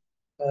channels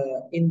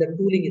in the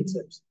tooling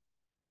inserts.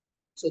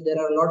 So there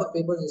are a lot of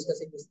papers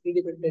discussing this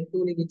 3D printed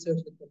tooling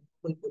inserts with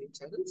conformal cooling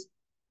channels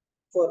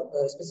for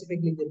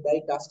specifically the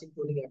die casting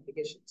tooling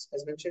applications.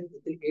 As mentioned,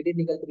 the 18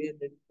 nickel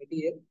 300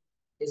 material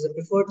is a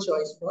preferred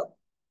choice for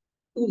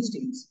tool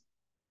steels.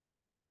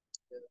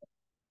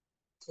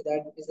 So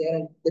that is there,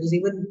 and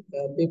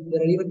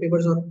there are even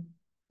papers on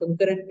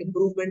concurrent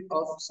improvement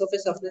of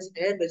surface toughness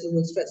and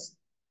residual stress.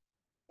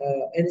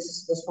 And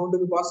this was found to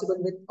be possible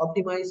with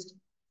optimized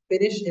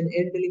finish and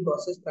end milling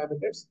process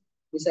parameters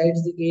besides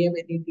the AM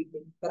and heat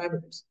treatment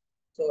parameters.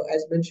 So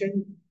as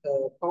mentioned,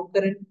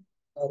 concurrent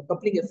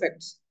coupling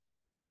effects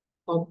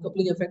of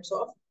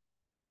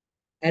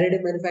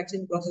additive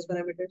manufacturing process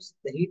parameters,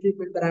 the heat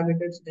treatment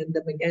parameters, and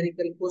the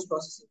mechanical post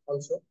processing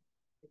also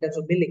in terms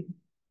of milling,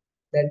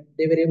 that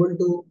they were able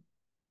to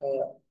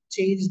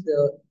change the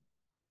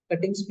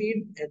cutting speed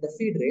and the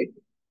feed rate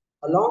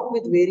along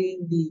with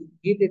varying the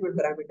heat treatment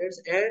parameters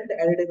and the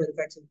additive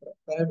manufacturing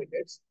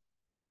parameters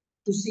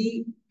to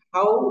see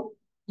how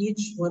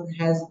each one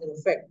has an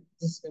effect.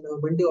 This is kind of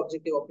a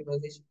multi-objective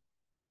optimization,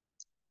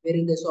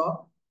 wherein they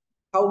saw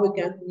how we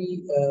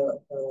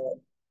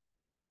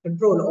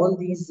control all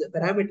these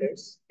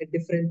parameters at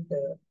different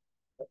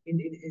in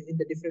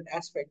the different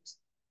aspects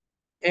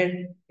and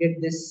get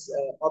this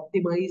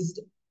optimized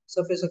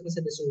surface roughness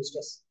and residual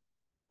stress.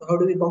 So how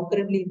do we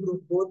concurrently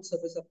improve both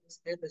surface roughness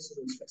and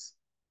residual stress?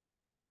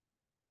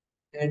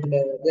 And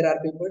there are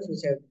papers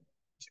which have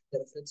the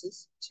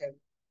references which have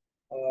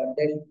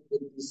dealt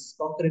with this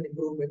concurrent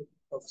improvement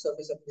of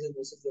surface roughness and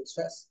residual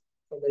stress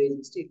from the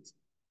raising steels.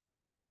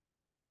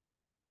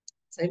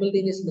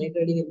 Simultaneous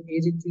nitriding and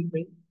aging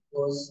treatment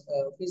was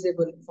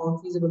found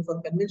feasible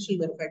for conventional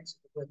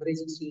manufacturing of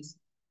raising steels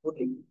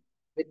only.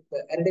 With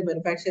additive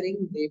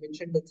manufacturing, they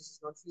mentioned that this is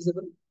not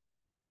feasible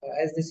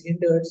as this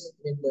hinders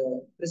when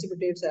the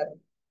precipitates are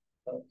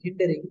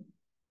hindering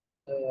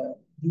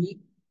the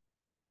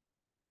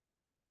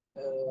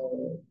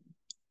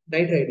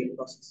nitriding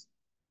process.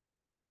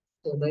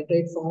 So the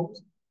nitrides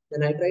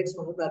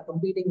formed are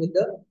competing with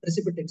the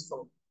precipitates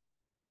formed.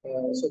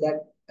 So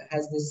that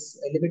has this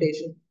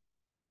limitation.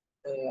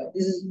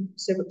 This is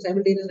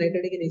simultaneous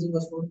nitriding and aging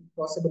was found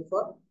possible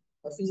for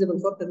feasible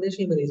for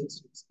conventional raising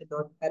steels and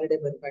not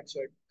additive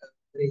manufactured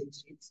raising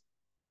steels.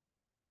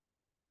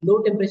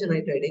 Low temperature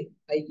nitriding,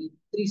 i.e.,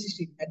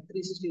 360 at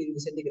 360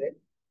 degrees centigrade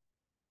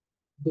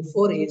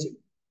before aging.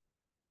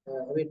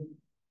 I mean,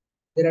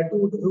 there are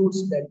two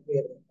routes that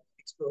were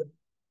explored.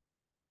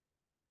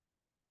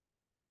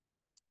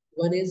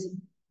 One is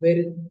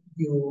where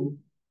you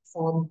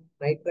form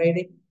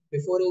nitriding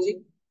before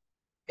aging,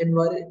 and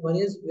one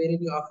is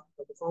wherein you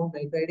form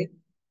nitriding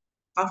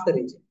after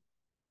aging.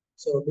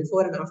 So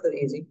before and after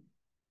aging.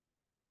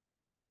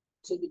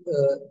 So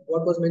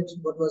what was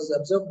mentioned, what was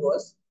observed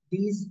was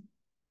these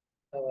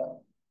uh,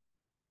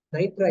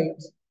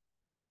 nitrides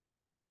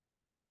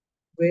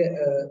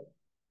where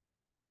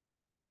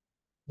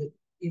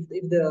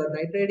if the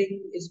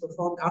nitriding is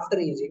performed after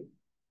aging,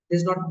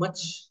 there's not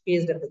much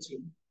phase depth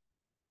achieved.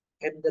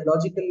 And the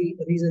logical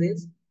reason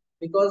is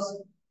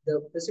because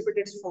the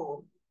precipitates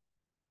formed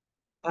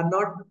are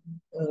not,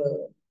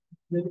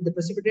 the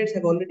precipitates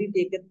have already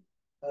taken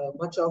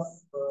much of,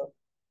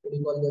 what do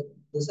you call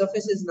the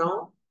surface is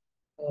now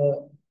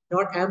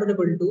not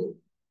amenable to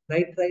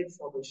nitride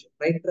formation,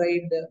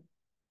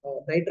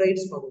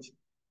 nitrides formation.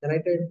 The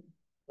nitride,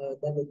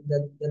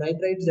 the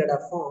nitrides that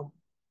are formed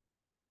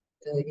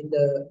in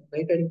the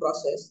nitriding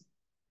process,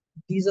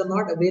 these are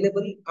not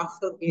available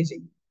after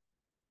aging.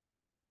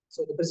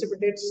 So the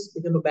precipitates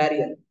become a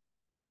barrier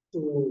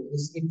to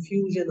this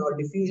infusion or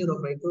diffusion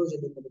of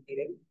nitrogen in the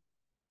material.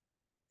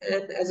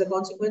 And as a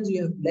consequence,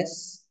 you have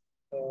less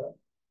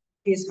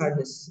case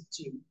hardness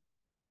achieved.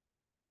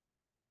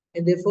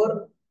 And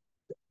therefore,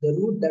 the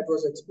route that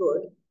was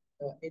explored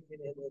in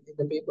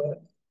the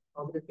paper,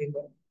 prominent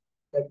paper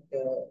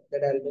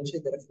that I'll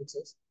mention the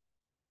references,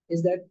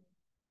 is that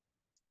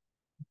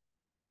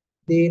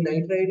they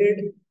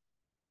nitrided,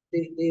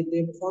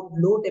 they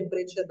performed low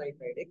temperature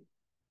nitriding,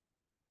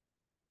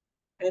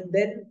 and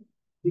then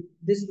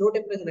this low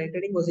temperature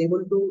nitriding was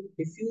able to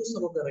diffuse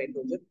some of the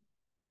nitrogen,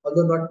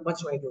 although not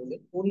much nitrogen,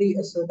 only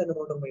a certain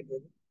amount of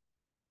nitrogen.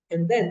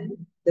 And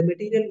then the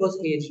material was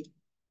aged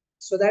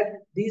so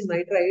that these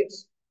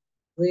nitrides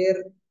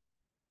were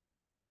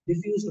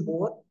diffused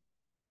more,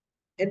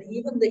 and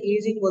even the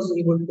aging was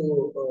able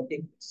to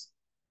take place.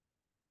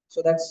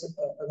 So that's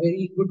a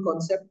very good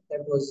concept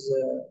that was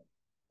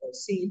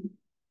seen,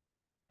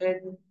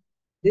 and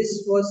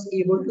this was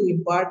able to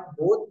impart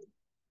both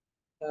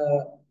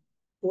uh,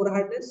 core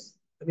hardness.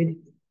 I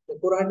mean, the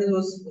core hardness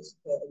was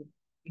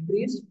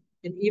increased,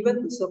 and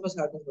even the surface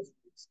hardness was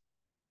increased.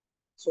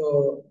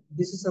 So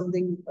this is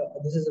something.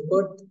 This is a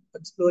worth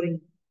exploring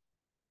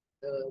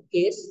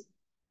case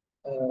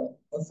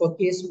for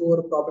case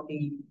for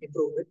property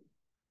improvement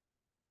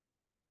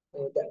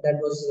that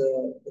was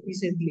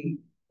recently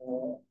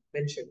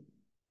mentioned.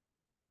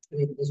 I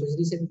mean, this was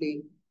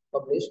recently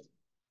published.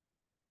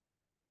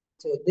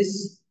 So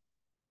this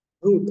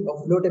route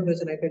of low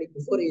temperature nitriding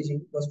before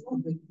aging was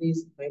found to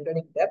increase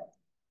nitriding depth,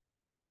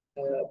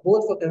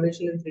 both for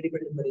conventional and 3D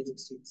printed maraging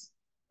steels.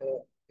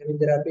 I mean,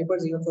 there are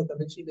papers even for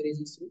conventional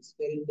maraging steels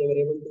wherein they were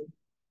able to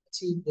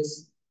achieve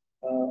this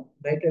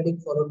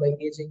nitriding followed by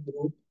aging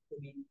route to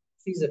be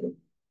feasible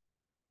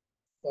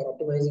for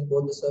optimizing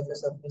both the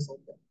surface hardness and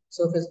the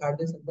surface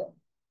hardness and the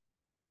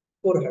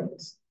core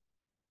hardness.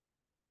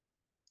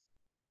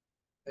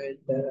 And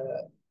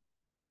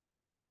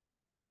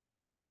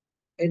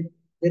and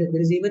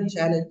there is even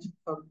challenge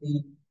from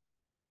the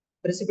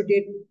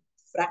precipitate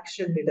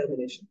fraction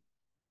determination.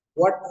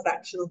 What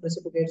fraction of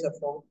precipitates are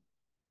formed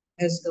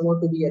has come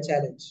out to be a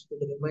challenge to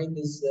determine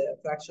this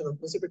fraction of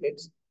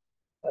precipitates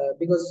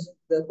because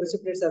the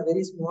precipitates are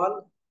very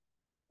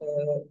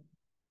uh,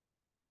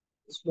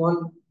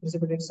 small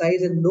precipitate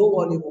size and low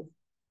volume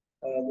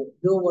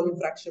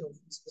fraction of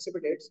these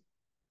precipitates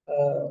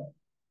uh,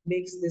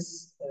 makes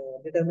this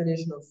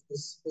determination of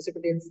this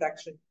precipitate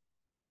fraction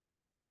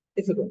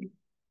difficult.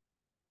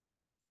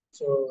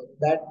 So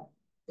that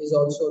is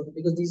also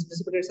because these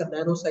precipitates are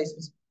nano-sized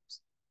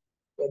precipitates.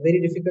 They are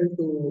very difficult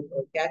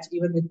to catch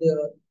even with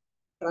the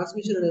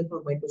transmission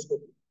electron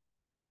microscopy.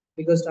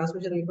 Because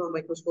transmission electron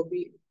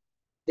microscopy,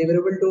 they were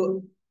able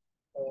to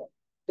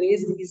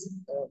trace these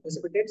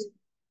precipitates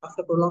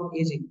after prolonged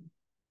aging,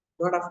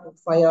 not after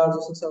 5 hours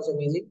or 6 hours of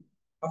aging,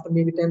 after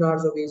maybe 10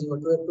 hours of aging or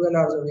 12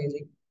 hours of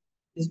aging.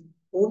 Is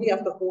only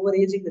after over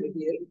aging the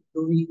material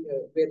do we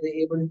were they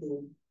able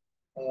to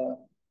uh,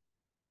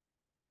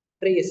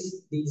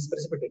 trace these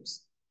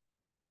precipitates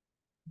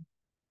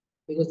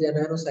because they are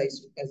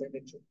nano-sized, as I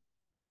mentioned.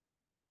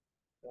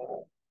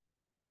 Uh,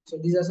 so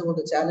these are some of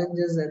the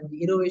challenges and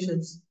the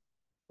innovations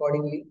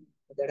accordingly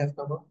that have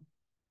come up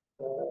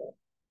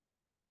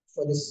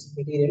for this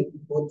material,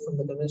 both from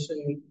the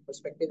conventional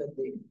perspective and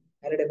the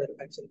additive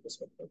manufacturing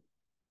perspective.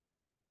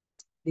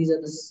 These are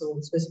the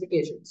some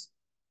specifications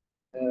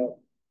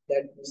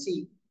that we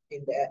see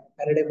in the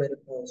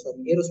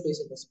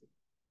aerospace industry.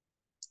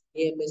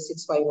 AMS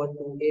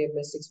 6512,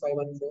 AMS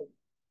 6514.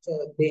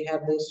 So they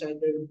have their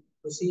standard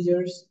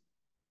procedures,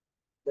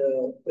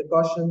 the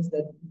precautions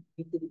that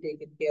need to be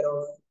taken care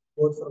of,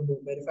 both from the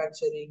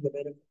manufacturing,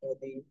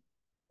 the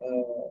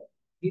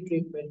heat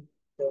treatment,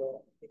 the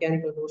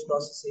mechanical post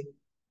processing,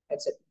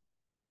 etc.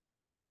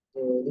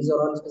 So these are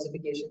all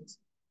specifications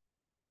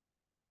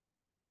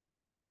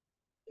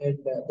and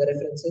the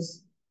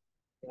references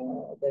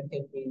that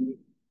can be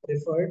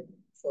referred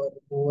for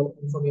more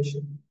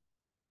information.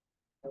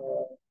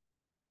 Uh,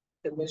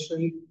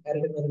 conventional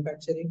additive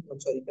manufacturing,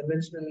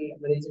 conventional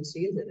Maraging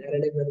steels and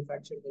additive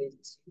manufactured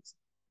Maraging steels.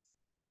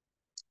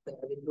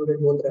 I've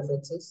included both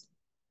references.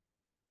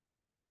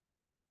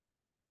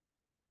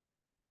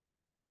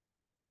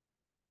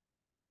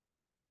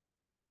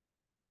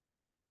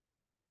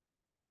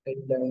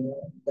 And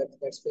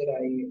that's where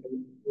I will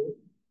go.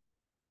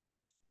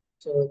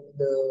 So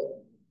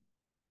the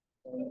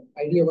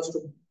idea was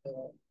to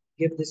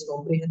give this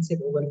comprehensive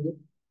overview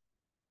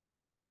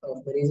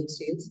of Maraging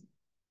steels,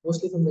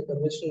 mostly from the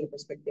conventional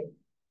perspective,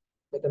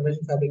 the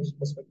conventional fabrication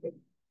perspective,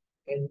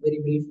 and very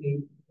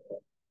briefly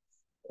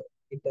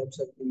in terms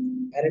of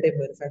the additive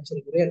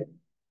manufacturing realm.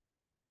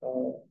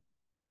 Uh,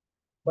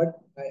 but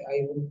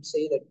I would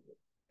say that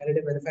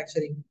additive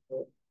manufacturing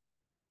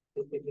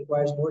it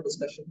requires more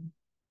discussion,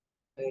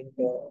 and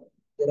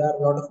there are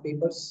a lot of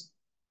papers,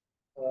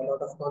 a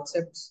lot of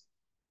concepts.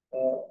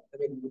 I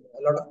mean,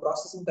 a lot of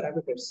processing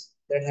parameters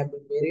that have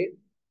been varied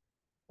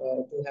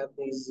to have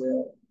these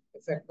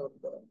effect on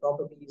the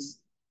properties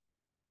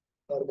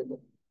or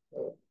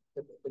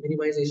the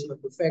minimization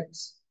of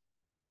defects,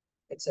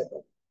 etc.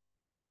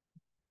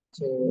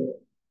 So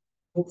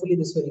hopefully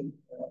this will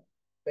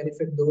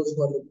benefit those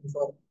who are looking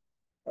for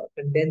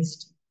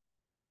condensed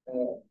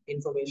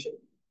information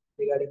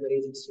regarding the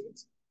raising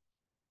states.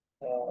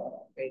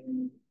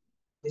 And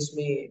this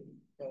may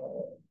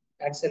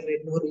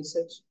accelerate more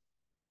research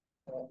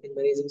in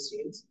the raising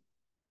steels,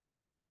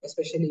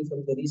 especially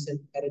from the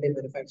recent additive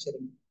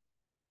manufacturing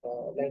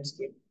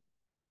landscape,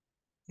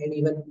 and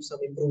even some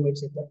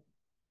improvements in the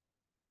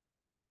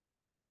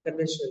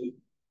conventional,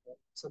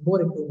 some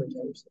more improvements,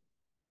 I would say,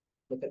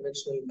 the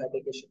conventional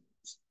fabrication.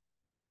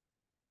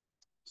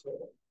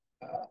 So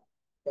uh,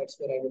 that's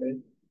where I would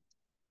end.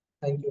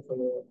 Thank you for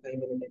your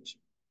time and attention.